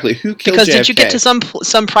 Yeah, exactly. Who killed Because JFK? did you get to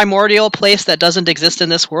some primordial place that doesn't exist in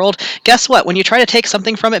this world? Guess what? When you try to take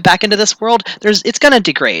something from it back into this world, it's going to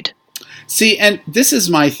degrade. See, and this is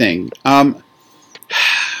my thing. I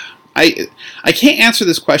can't answer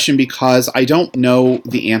this question because I don't know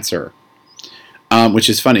the answer. Which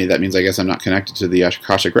is funny. That means I guess I'm not connected to the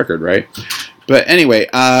Akashic Record, right? But anyway,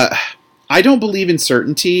 I don't believe in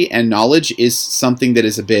certainty, and knowledge is something that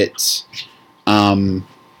is a bit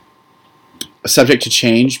subject to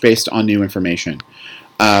change based on new information.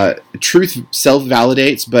 Truth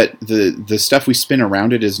self-validates, but the stuff we spin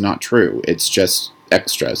around it is not true. It's just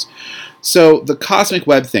extras. So the cosmic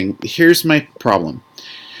web thing, here's my problem.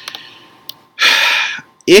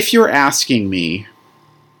 If you're asking me,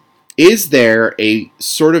 is there a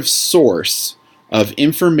sort of source of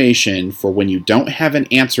information for when you don't have an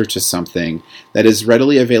answer to something that is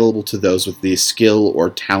readily available to those with the skill or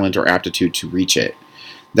talent or aptitude to reach it,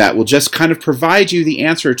 that will just kind of provide you the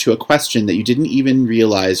answer to a question that you didn't even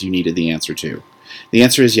realize you needed the answer to? The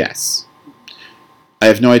answer is yes. I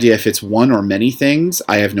have no idea if it's one or many things.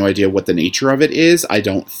 I have no idea what the nature of it is. I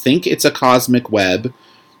don't think it's a cosmic web.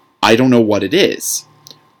 I don't know what it is.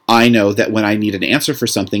 I know that when I need an answer for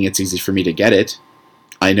something, it's easy for me to get it.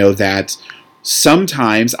 I know that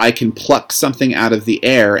sometimes I can pluck something out of the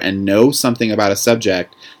air and know something about a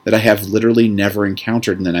subject that I have literally never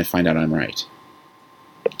encountered, and then I find out I'm right.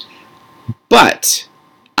 But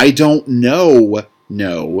I don't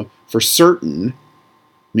know for certain,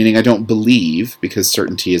 meaning I don't believe, because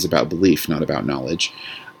certainty is about belief, not about knowledge.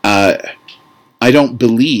 I don't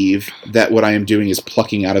believe that what I am doing is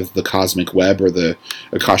plucking out of the cosmic web or the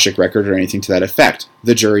Akashic record or anything to that effect.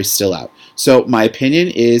 The jury's still out. So my opinion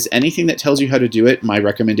is anything that tells you how to do it, my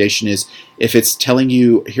recommendation is if it's telling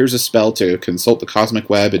you, here's a spell to consult the cosmic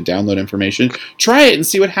web and download information, try it and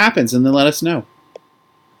see what happens and then let us know.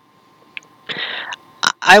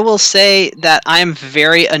 I will say that I'm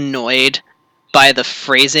very annoyed by the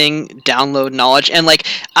phrasing download knowledge. And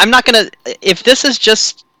I'm not going to, if this is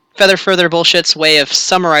just Feather Further Bullshit's way of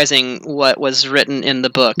summarizing what was written in the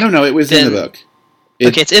book. No, it was in the book.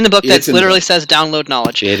 It's in the book that literally says download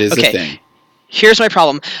knowledge. It is a thing. Here's my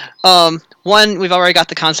problem. One, we've already got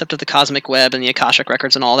the concept of the cosmic web and the Akashic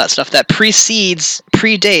records and all that stuff that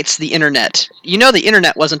predates the internet. You know the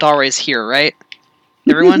internet wasn't always here, right?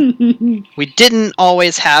 Everyone? We didn't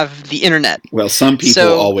always have the internet. Well, some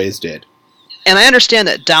people always did. And I understand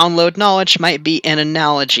that download knowledge might be an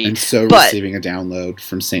analogy. And so receiving a download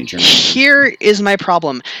from St. Germain. Here is my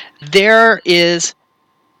problem. There is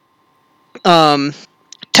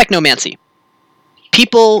technomancy.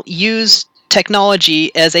 People use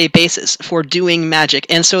technology as a basis for doing magic.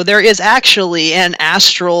 And so there is actually an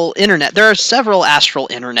astral internet. There are several astral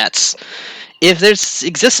internets. If there's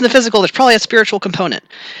exists in the physical, there's probably a spiritual component.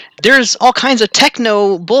 There's all kinds of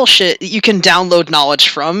techno bullshit that you can download knowledge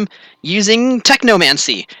from using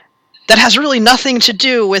technomancy. That has really nothing to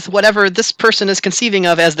do with whatever this person is conceiving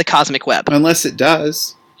of as the cosmic web. Unless it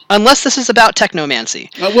does. Unless this is about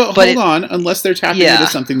technomancy. Hold on. Unless they're tapping into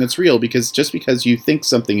something that's real, because just because you think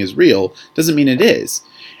something is real doesn't mean it is.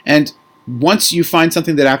 And once you find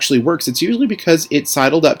something that actually works, it's usually because it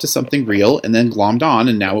sidled up to something real and then glommed on,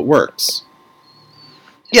 and now it works.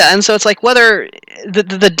 Yeah, and so it's whether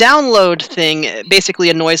the download thing basically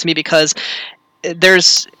annoys me because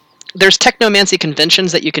there's technomancy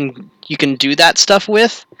conventions that you can do that stuff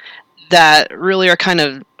with that really are kind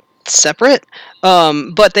of separate.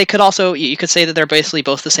 But they could also, you could say that they're basically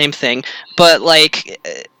both the same thing. But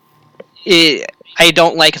I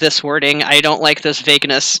don't like this wording. I don't like this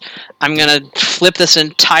vagueness. I'm gonna flip this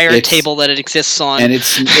entire table that it exists on. And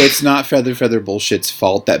it's not Feather Bullshit's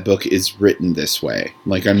fault that book is written this way.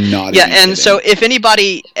 I'm not. Yeah, and so if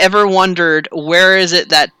anybody ever wondered where is it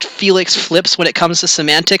that Felix flips when it comes to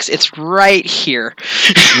semantics, it's right here.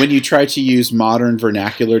 When you try to use modern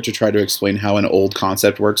vernacular to try to explain how an old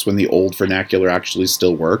concept works when the old vernacular actually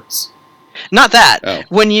still works. Not that. Oh.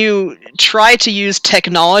 When you try to use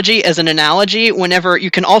technology as an analogy, whenever you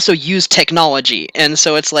can also use technology, and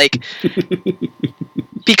so it's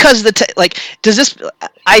because does this?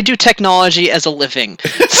 I do technology as a living,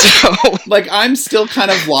 so I'm still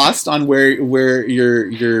kind of lost on where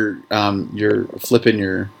you're flipping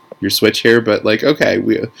your switch here, but okay,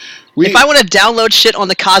 we if I want to download shit on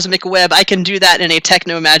the cosmic web, I can do that in a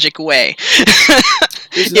techno-magic way.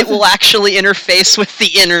 It will actually interface with the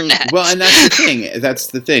internet. Well, and that's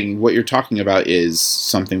the thing. What you're talking about is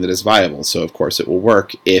something that is viable, so of course it will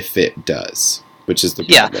work if it does, which is the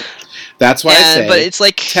problem. Yeah. That's why I say, but it's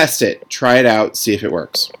test it, try it out, see if it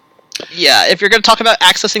works. Yeah, if you're going to talk about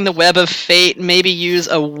accessing the web of fate, maybe use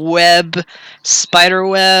a web, spider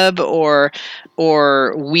web, or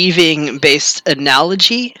weaving-based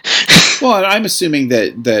analogy. Well, I'm assuming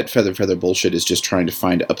that Feather Bullshit is just trying to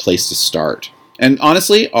find a place to start. And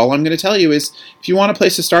honestly, all I'm going to tell you is, if you want a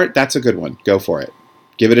place to start, that's a good one. Go for it.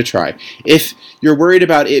 Give it a try. If you're worried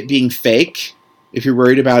about it being fake, if you're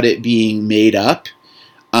worried about it being made up,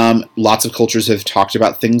 lots of cultures have talked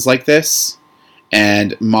about things like this.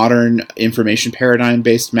 And modern information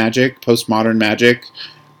paradigm-based magic, postmodern magic,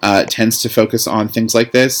 tends to focus on things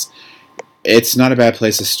like this, it's not a bad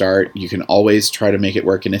place to start. You can always try to make it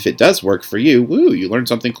work, and if it does work for you, woo, you learned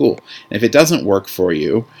something cool. And if it doesn't work for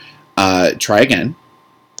you, try again.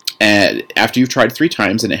 And after you've tried 3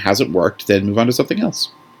 times and it hasn't worked, then move on to something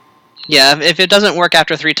else. Yeah, if it doesn't work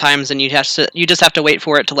after 3 times, then you just have to wait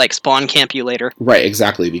for it to like spawn camp you later. Right,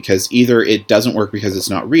 exactly, because either it doesn't work because it's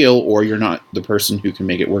not real, or you're not the person who can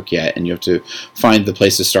make it work yet, and you have to find the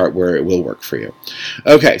place to start where it will work for you.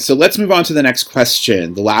 Okay, so let's move on to the next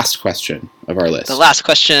question, the last question of our list. The last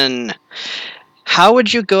question. How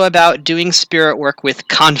would you go about doing spirit work with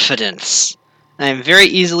confidence? I am very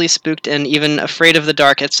easily spooked and even afraid of the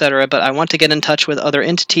dark, etc., but I want to get in touch with other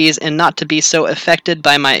entities and not to be so affected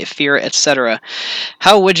by my fear, etc.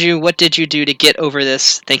 What did you do to get over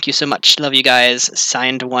this? Thank you so much. Love you guys.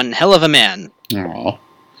 Signed, one hell of a man. Aww.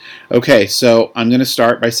 Okay, so I'm going to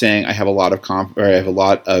start by saying I have a lot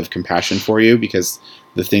of compassion for you, because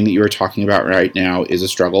the thing that you are talking about right now is a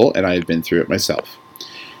struggle, and I have been through it myself.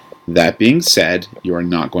 That being said, you are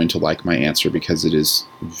not going to like my answer because it is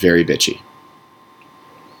very bitchy.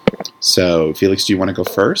 So, Felix, do you want to go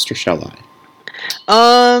first, or shall I?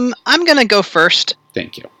 I'm gonna go first.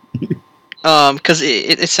 Thank you. Because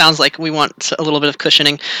it sounds like we want a little bit of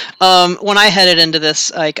cushioning. When I headed into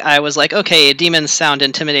this, I was like, okay, demons sound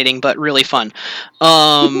intimidating, but really fun.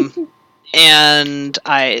 And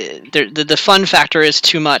the fun factor is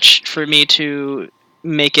too much for me to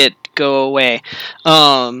make it go away.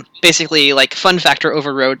 Basically, like, fun factor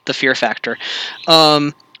overrode the fear factor.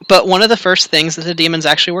 But one of the first things that the demons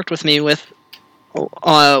actually worked with me with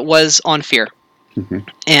was on fear. Mm-hmm.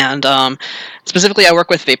 And specifically, I work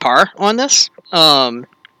with Vapar on this,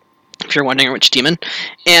 if you're wondering which demon.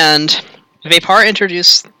 And Vapar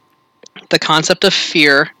introduced the concept of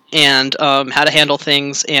fear and how to handle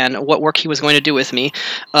things and what work he was going to do with me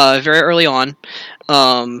very early on.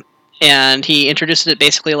 And he introduced it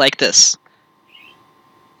basically like this.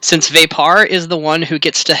 Since Vapar is the one who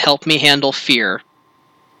gets to help me handle fear,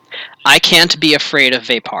 I can't be afraid of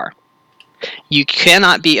Vapar. You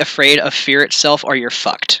cannot be afraid of fear itself, or you're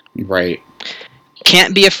fucked. Right.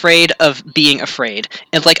 Can't be afraid of being afraid.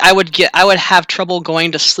 And like I would have trouble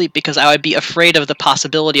going to sleep because I would be afraid of the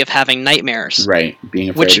possibility of having nightmares. Right. Being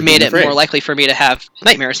afraid. Which made it more likely for me to have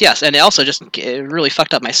nightmares. Yes, and it also just really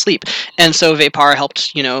fucked up my sleep. And so Vapar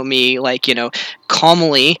helped, me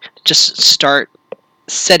calmly just start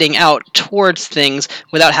setting out towards things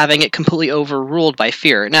without having it completely overruled by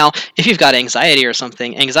fear. Now, if you've got anxiety or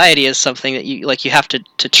something, anxiety is something that you have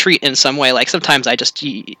to treat in some way. Like sometimes I just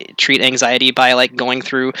treat anxiety by like going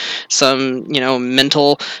through some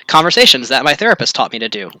mental conversations that my therapist taught me to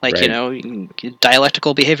do, like right.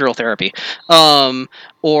 Dialectical behavioral therapy.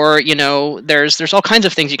 Or there's all kinds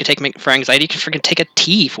of things you can take for anxiety. You can freaking take a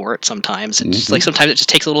tea for it sometimes. It's just, like sometimes it just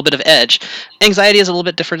takes a little bit of edge. Anxiety is a little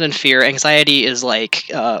bit different than fear. Anxiety is like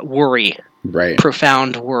worry, right?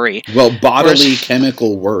 Profound worry. Well, bodily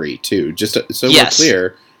chemical worry too. Just so yes. We're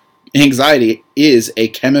clear, anxiety is a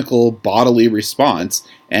chemical bodily response,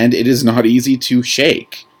 and it is not easy to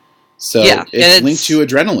shake. So yeah, it's linked to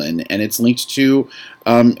adrenaline, and it's linked to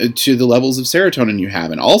the levels of serotonin you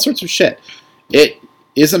have, and all sorts of shit. It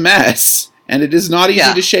is a mess, and it is not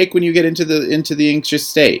easy to shake when you get into the anxious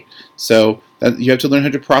state. So you have to learn how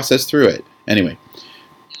to process through it. Anyway.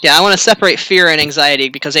 Yeah, I want to separate fear and anxiety,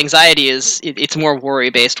 because anxiety it's more worry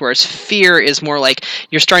based, whereas fear is more like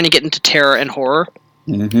you're starting to get into terror and horror.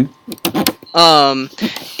 Mm-hmm.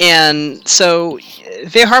 And so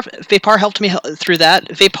Vapar helped me through that.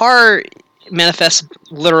 Vapar manifests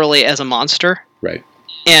literally as a monster. Right.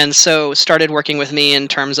 And so started working with me in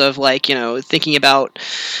terms of thinking about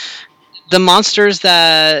the monsters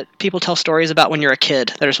that people tell stories about when you're a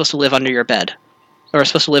kid that are supposed to live under your bed or are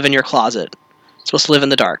supposed to live in your closet, supposed to live in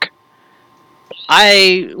the dark.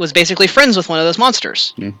 I was basically friends with one of those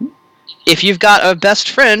monsters. Mm-hmm. If you've got a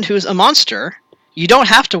best friend who's a monster, you don't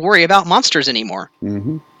have to worry about monsters anymore.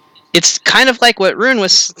 Mm-hmm. It's kind of like what Rune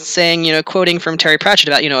was saying, quoting from Terry Pratchett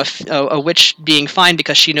about, a witch being fine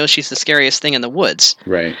because she knows she's the scariest thing in the woods.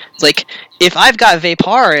 Right. It's like, if I've got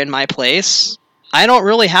Vapar in my place, I don't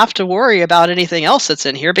really have to worry about anything else that's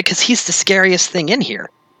in here because he's the scariest thing in here.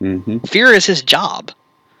 Mm-hmm. Fear is his job.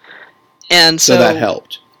 And so that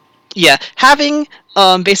helped. Yeah, having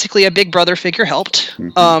basically a big brother figure helped,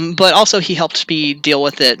 but also he helped me deal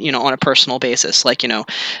with it, on a personal basis,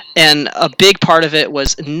 and a big part of it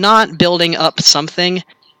was not building up something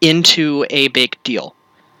into a big deal.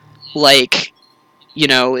 Like,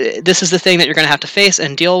 this is the thing that you're going to have to face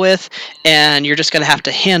and deal with, and you're just going to have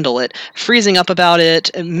to handle it. Freezing up about it,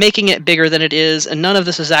 making it bigger than it is, and none of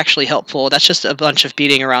this is actually helpful. That's just a bunch of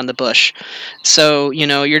beating around the bush. So,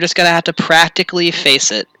 you're just going to have to practically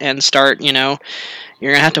face it and start, you're going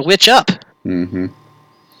to have to witch up. Mm-hmm.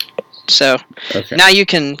 So, now you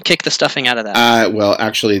can kick the stuffing out of that. Well,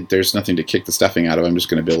 actually, there's nothing to kick the stuffing out of. I'm just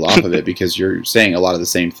going to build off of it because you're saying a lot of the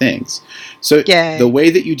same things. So, Yay. The way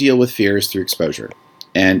that you deal with fear is through exposure.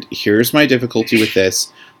 And here's my difficulty with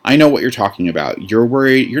this. I know what you're talking about.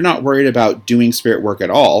 You're not worried about doing spirit work at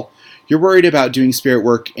all. You're worried about doing spirit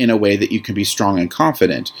work in a way that you can be strong and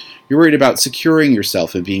confident. You're worried about securing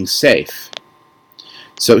yourself and being safe.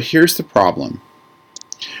 So here's the problem.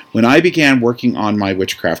 When I began working on my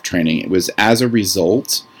witchcraft training, it was as a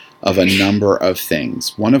result of a number of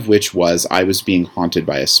things, one of which was I was being haunted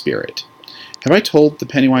by a spirit. Have I told the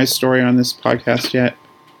Pennywise story on this podcast yet?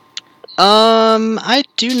 I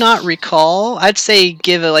do not recall. I'd say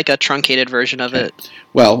give it a truncated version of it.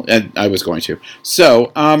 Well, and I was going to.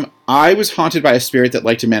 So, I was haunted by a spirit that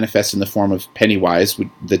liked to manifest in the form of Pennywise,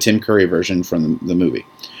 the Tim Curry version from the movie.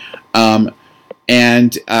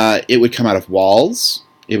 And it would come out of walls.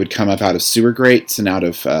 It would come up out of sewer grates and out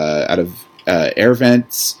of air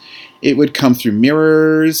vents. It would come through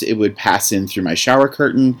mirrors. It would pass in through my shower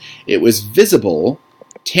curtain. It was visible,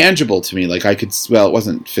 tangible to me. It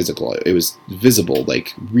wasn't physical. It was visible,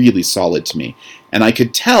 really solid to me. And I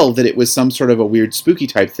could tell that it was some sort of a weird spooky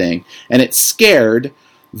type thing. And it scared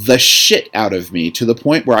the shit out of me to the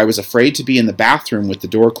point where I was afraid to be in the bathroom with the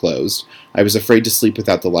door closed. I was afraid to sleep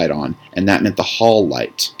without the light on. And that meant the hall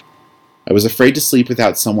light. I was afraid to sleep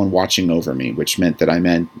without someone watching over me, which meant that I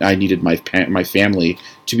needed my family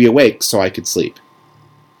to be awake so I could sleep.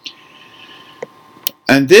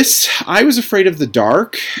 And I was afraid of the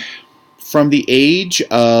dark from the age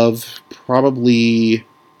of probably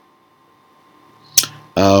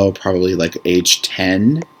age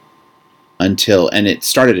 10 and it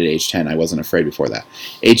started at age 10. I wasn't afraid before that.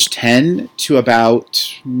 Age 10 to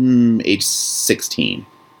about age 16.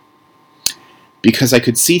 Because I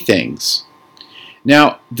could see things.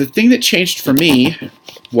 Now, the thing that changed for me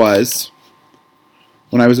was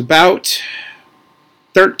when I was about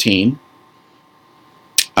 13,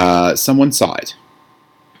 someone saw it.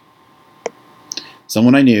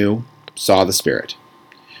 Someone I knew saw the spirit.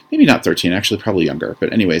 Maybe not 13, actually probably younger.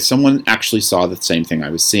 But anyway, someone actually saw the same thing I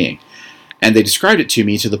was seeing. And they described it to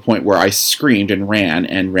me to the point where I screamed and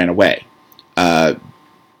ran away.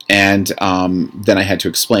 And then I had to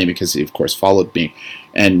explain because he, of course, followed me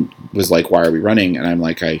and was like, why are we running? And I'm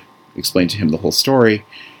like, I explained to him the whole story.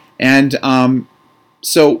 And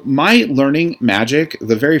so my learning magic,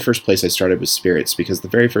 the very first place I started was spirits because the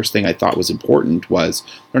very first thing I thought was important was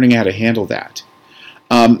learning how to handle that.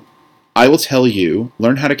 I will tell you,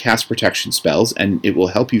 learn how to cast protection spells and it will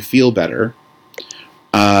help you feel better.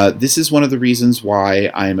 This is one of the reasons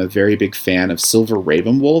why I'm a very big fan of Silver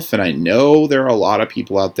Ravenwolf, and I know there are a lot of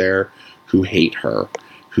people out there who hate her,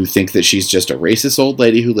 who think that she's just a racist old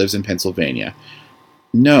lady who lives in Pennsylvania.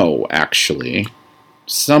 No, actually.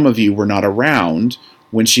 Some of you were not around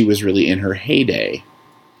when she was really in her heyday.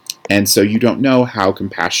 And so you don't know how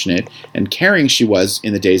compassionate and caring she was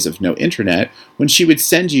in the days of no internet when she would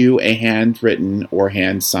send you a handwritten or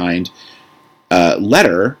hand-signed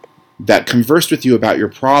letter that conversed with you about your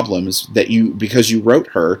problems because you wrote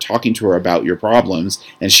her, talking to her about your problems,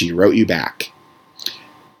 and she wrote you back.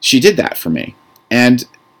 She did that for me. And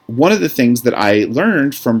one of the things that I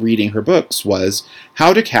learned from reading her books was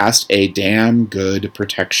how to cast a damn good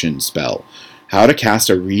protection spell. How to cast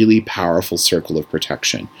a really powerful circle of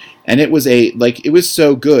protection. And it was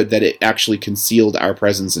so good that it actually concealed our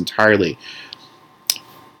presence entirely.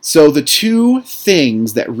 So the two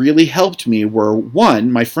things that really helped me were,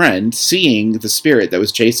 one, my friend seeing the spirit that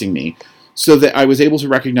was chasing me, so that I was able to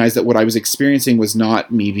recognize that what I was experiencing was not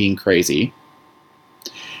me being crazy.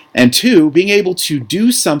 And two, being able to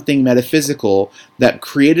do something metaphysical that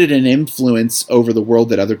created an influence over the world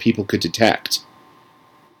that other people could detect.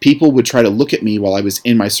 People would try to look at me while I was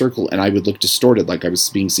in my circle, and I would look distorted like I was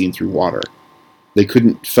being seen through water. They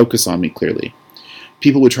couldn't focus on me clearly.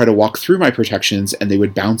 People would try to walk through my protections, and they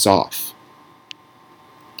would bounce off.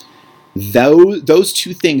 Those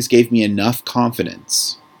two things gave me enough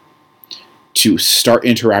confidence to start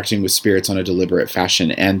interacting with spirits on a deliberate fashion,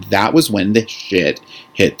 and that was when the shit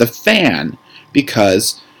hit the fan,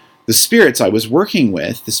 because the spirits I was working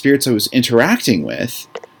with, the spirits I was interacting with,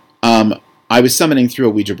 I was summoning through a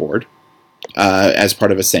Ouija board as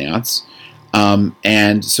part of a seance.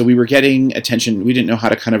 And so we were getting attention. We didn't know how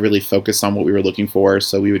to kind of really focus on what we were looking for,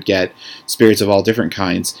 so we would get spirits of all different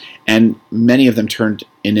kinds. And many of them turned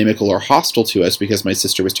inimical or hostile to us because my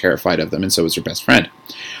sister was terrified of them, and so was her best friend.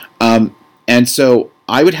 And so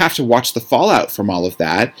I would have to watch the fallout from all of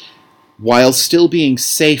that while still being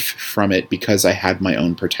safe from it because I had my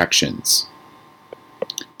own protections.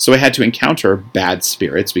 So I had to encounter bad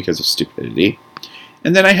spirits because of stupidity,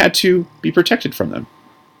 and then I had to be protected from them.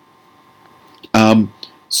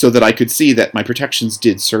 So that I could see that my protections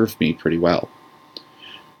did serve me pretty well.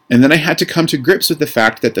 And then I had to come to grips with the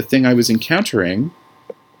fact that the thing I was encountering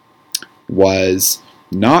was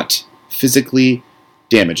not physically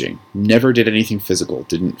damaging. Never did anything physical.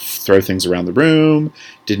 Didn't throw things around the room.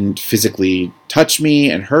 Didn't physically touch me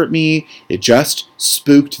and hurt me. It just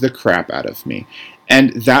spooked the crap out of me.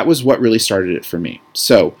 And that was what really started it for me.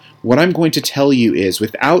 So what I'm going to tell you is,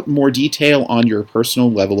 without more detail on your personal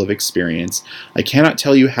level of experience, I cannot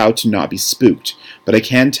tell you how to not be spooked. But I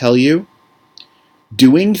can tell you,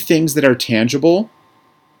 doing things that are tangible,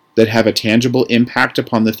 that have a tangible impact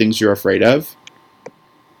upon the things you're afraid of,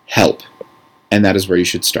 help. And that is where you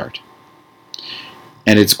should start.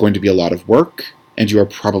 And it's going to be a lot of work, and you are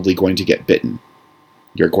probably going to get bitten.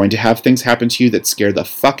 You're going to have things happen to you that scare the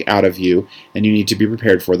fuck out of you, and you need to be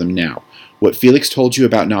prepared for them now. What Felix told you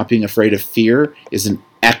about not being afraid of fear is an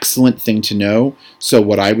excellent thing to know. So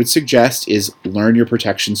what I would suggest is learn your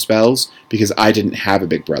protection spells, because I didn't have a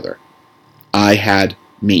big brother. I had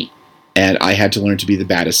me, and I had to learn to be the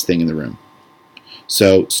baddest thing in the room.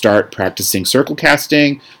 So start practicing circle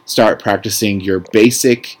casting, start practicing your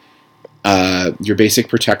basic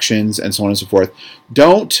protections, and so on and so forth.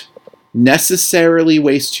 Don't necessarily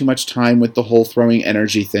waste too much time with the whole throwing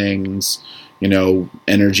energy things,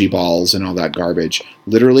 energy balls and all that garbage.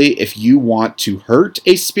 Literally, if you want to hurt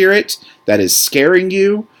a spirit that is scaring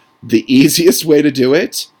you, the easiest way to do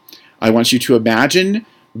it, I want you to imagine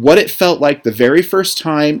what it felt like the very first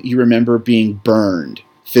time you remember being burned,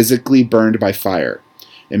 physically burned by fire.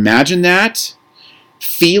 Imagine that,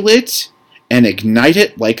 feel it, and ignite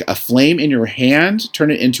it like a flame in your hand,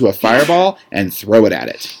 turn it into a fireball, and throw it at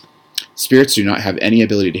it. Spirits do not have any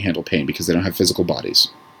ability to handle pain because they don't have physical bodies.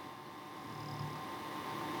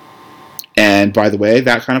 And by the way,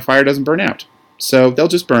 that kind of fire doesn't burn out. So they'll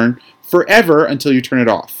just burn forever until you turn it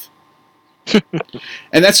off.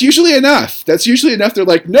 And that's usually enough. They're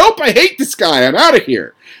like, nope, I hate this guy. I'm out of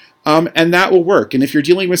here. And that will work. And if you're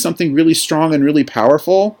dealing with something really strong and really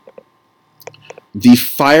powerful, the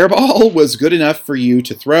fireball was good enough for you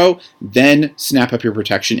to throw, then snap up your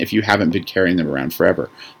protection if you haven't been carrying them around forever.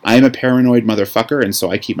 I am a paranoid motherfucker, and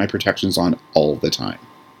so I keep my protections on all the time.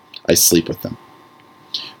 I sleep with them.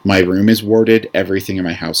 My room is warded. Everything in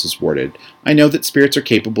my house is warded. I know that spirits are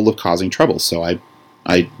capable of causing trouble, so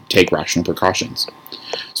I take rational precautions.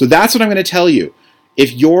 So that's what I'm going to tell you.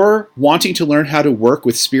 If you're wanting to learn how to work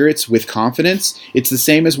with spirits with confidence, it's the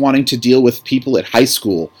same as wanting to deal with people at high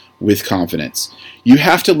school with confidence. You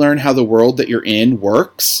have to learn how the world that you're in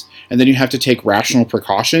works, and then you have to take rational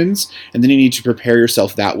precautions, and then you need to prepare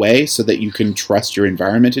yourself that way so that you can trust your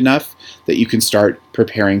environment enough that you can start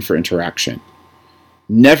preparing for interaction.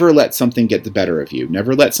 Never let something get the better of you.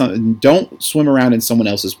 Don't swim around in someone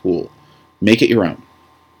else's pool. Make it your own.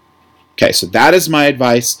 Okay, so that is my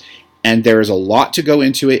advice. And there is a lot to go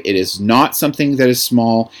into it. It is not something that is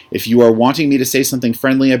small. If you are wanting me to say something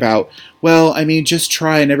friendly about, just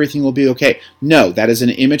try and everything will be okay. No, that is an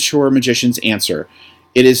immature magician's answer.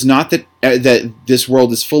 It is not that this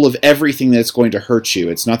world is full of everything that's going to hurt you.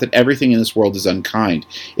 It's not that everything in this world is unkind.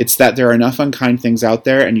 It's that there are enough unkind things out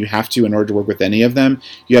there, and you have to, in order to work with any of them,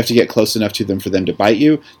 you have to get close enough to them for them to bite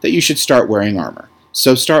you, that you should start wearing armor.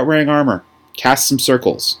 So start wearing armor. Cast some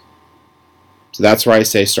circles. So that's where I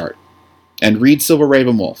say start. And read Silver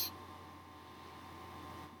Ravenwolf.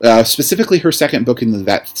 Specifically her second book in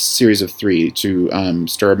that series of 3, to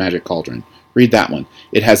Stir a Magic Cauldron. Read that one.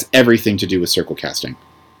 It has everything to do with circle casting.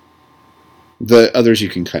 The others you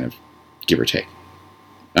can kind of give or take.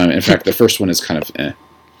 In fact, the first one is kind of eh.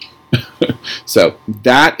 So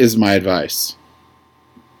that is my advice.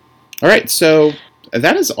 All right, so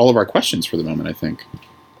that is all of our questions for the moment, I think.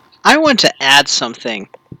 I want to add something.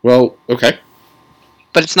 Well, okay.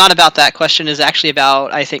 But it's not about that question. It's actually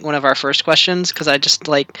about, I think, one of our first questions, because I just,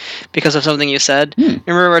 because of something you said. Remember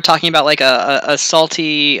we were talking about, a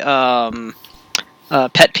salty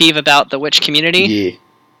pet peeve about the witch community? Yeah.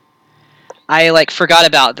 I, forgot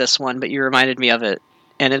about this one, but you reminded me of it.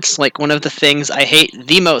 And it's, one of the things I hate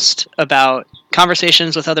the most about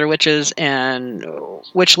conversations with other witches and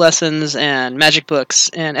witch lessons and magic books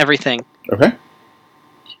and everything. Okay.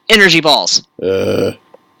 Energy balls.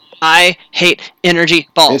 I hate energy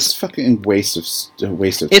balls. It's fucking waste of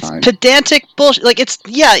It's time. pedantic bullshit. Like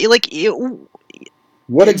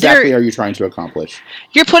What exactly are you trying to accomplish?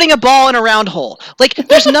 you're putting a ball in a round hole. Like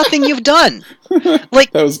there's nothing you've done.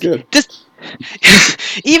 Like That was good. this.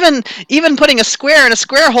 Even putting a square in a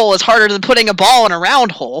square hole is harder than putting a ball in a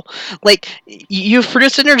round hole. Like you've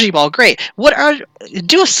produced an energy ball, great.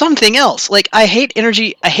 Do something else. Like I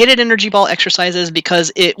hated energy ball exercises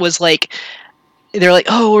because it was like they're like,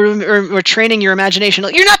 oh, we're training your imagination.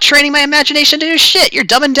 Like, you're not training my imagination to do shit. You're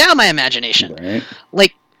dumbing down my imagination. Right.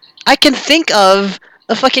 Like I can think of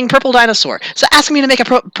a fucking purple dinosaur. So ask me to make a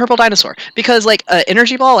purple dinosaur because like an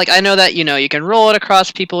energy ball, like I know that you can roll it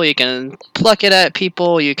across people, you can pluck it at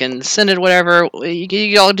people, you can send it whatever.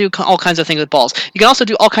 You all do all kinds of things with balls. You can also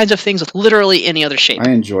do all kinds of things with literally any other shape. I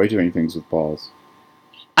enjoy doing things with balls.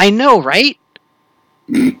 I know, right?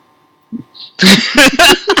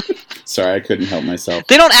 Sorry, I couldn't help myself.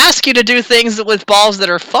 They don't ask you to do things with balls that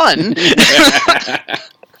are fun.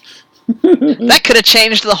 That could have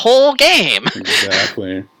changed the whole game.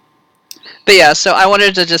 Exactly. But yeah, so I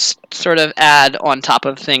wanted to just sort of add on top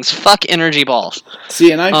of things, fuck energy balls.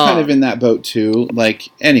 See, and I'm kind of in that boat too. Like,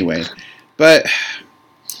 anyway. But,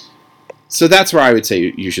 so that's where I would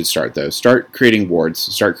say you should start, though. Start creating wards.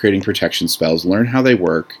 Start creating protection spells. Learn how they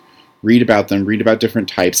work. Read about them. Read about different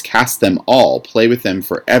types. Cast them all. Play with them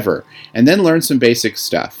forever. And then learn some basic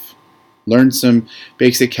stuff. Learn some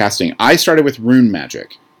basic casting. I started with rune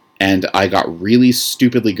magic. And I got really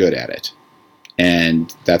stupidly good at it.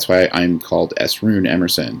 And that's why I'm called S. Rune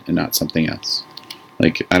Emerson and not something else.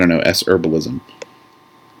 Like, I don't know, S. Herbalism.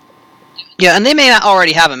 Yeah, and they may not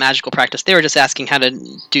already have a magical practice. They were just asking how to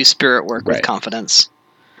do spirit work with confidence.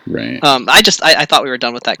 Right. I thought we were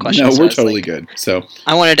done with that question. No, so we're totally good. So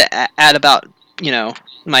I wanted to add about,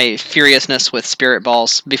 my furiousness with spirit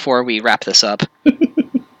balls before we wrap this up.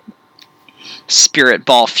 Spirit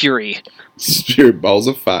ball fury. Spirit balls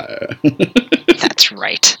of fire. That's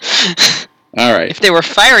right. All right. If they were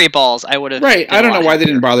fiery balls, I would have. Right. I don't know why they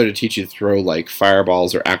didn't bother to teach you to throw like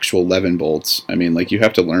fireballs or actual Levin bolts. I mean, like you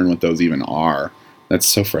have to learn what those even are. That's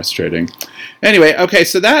so frustrating. Anyway, okay,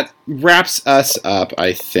 so that wraps us up,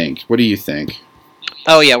 I think. What do you think?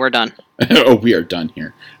 Oh yeah, we're done. Oh, we are done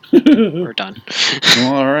here. We're done.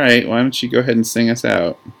 Well, all right. Why don't you go ahead and sing us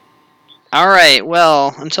out? All right.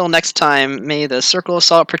 Well, until next time, may the Circle of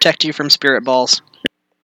Salt protect you from spirit balls.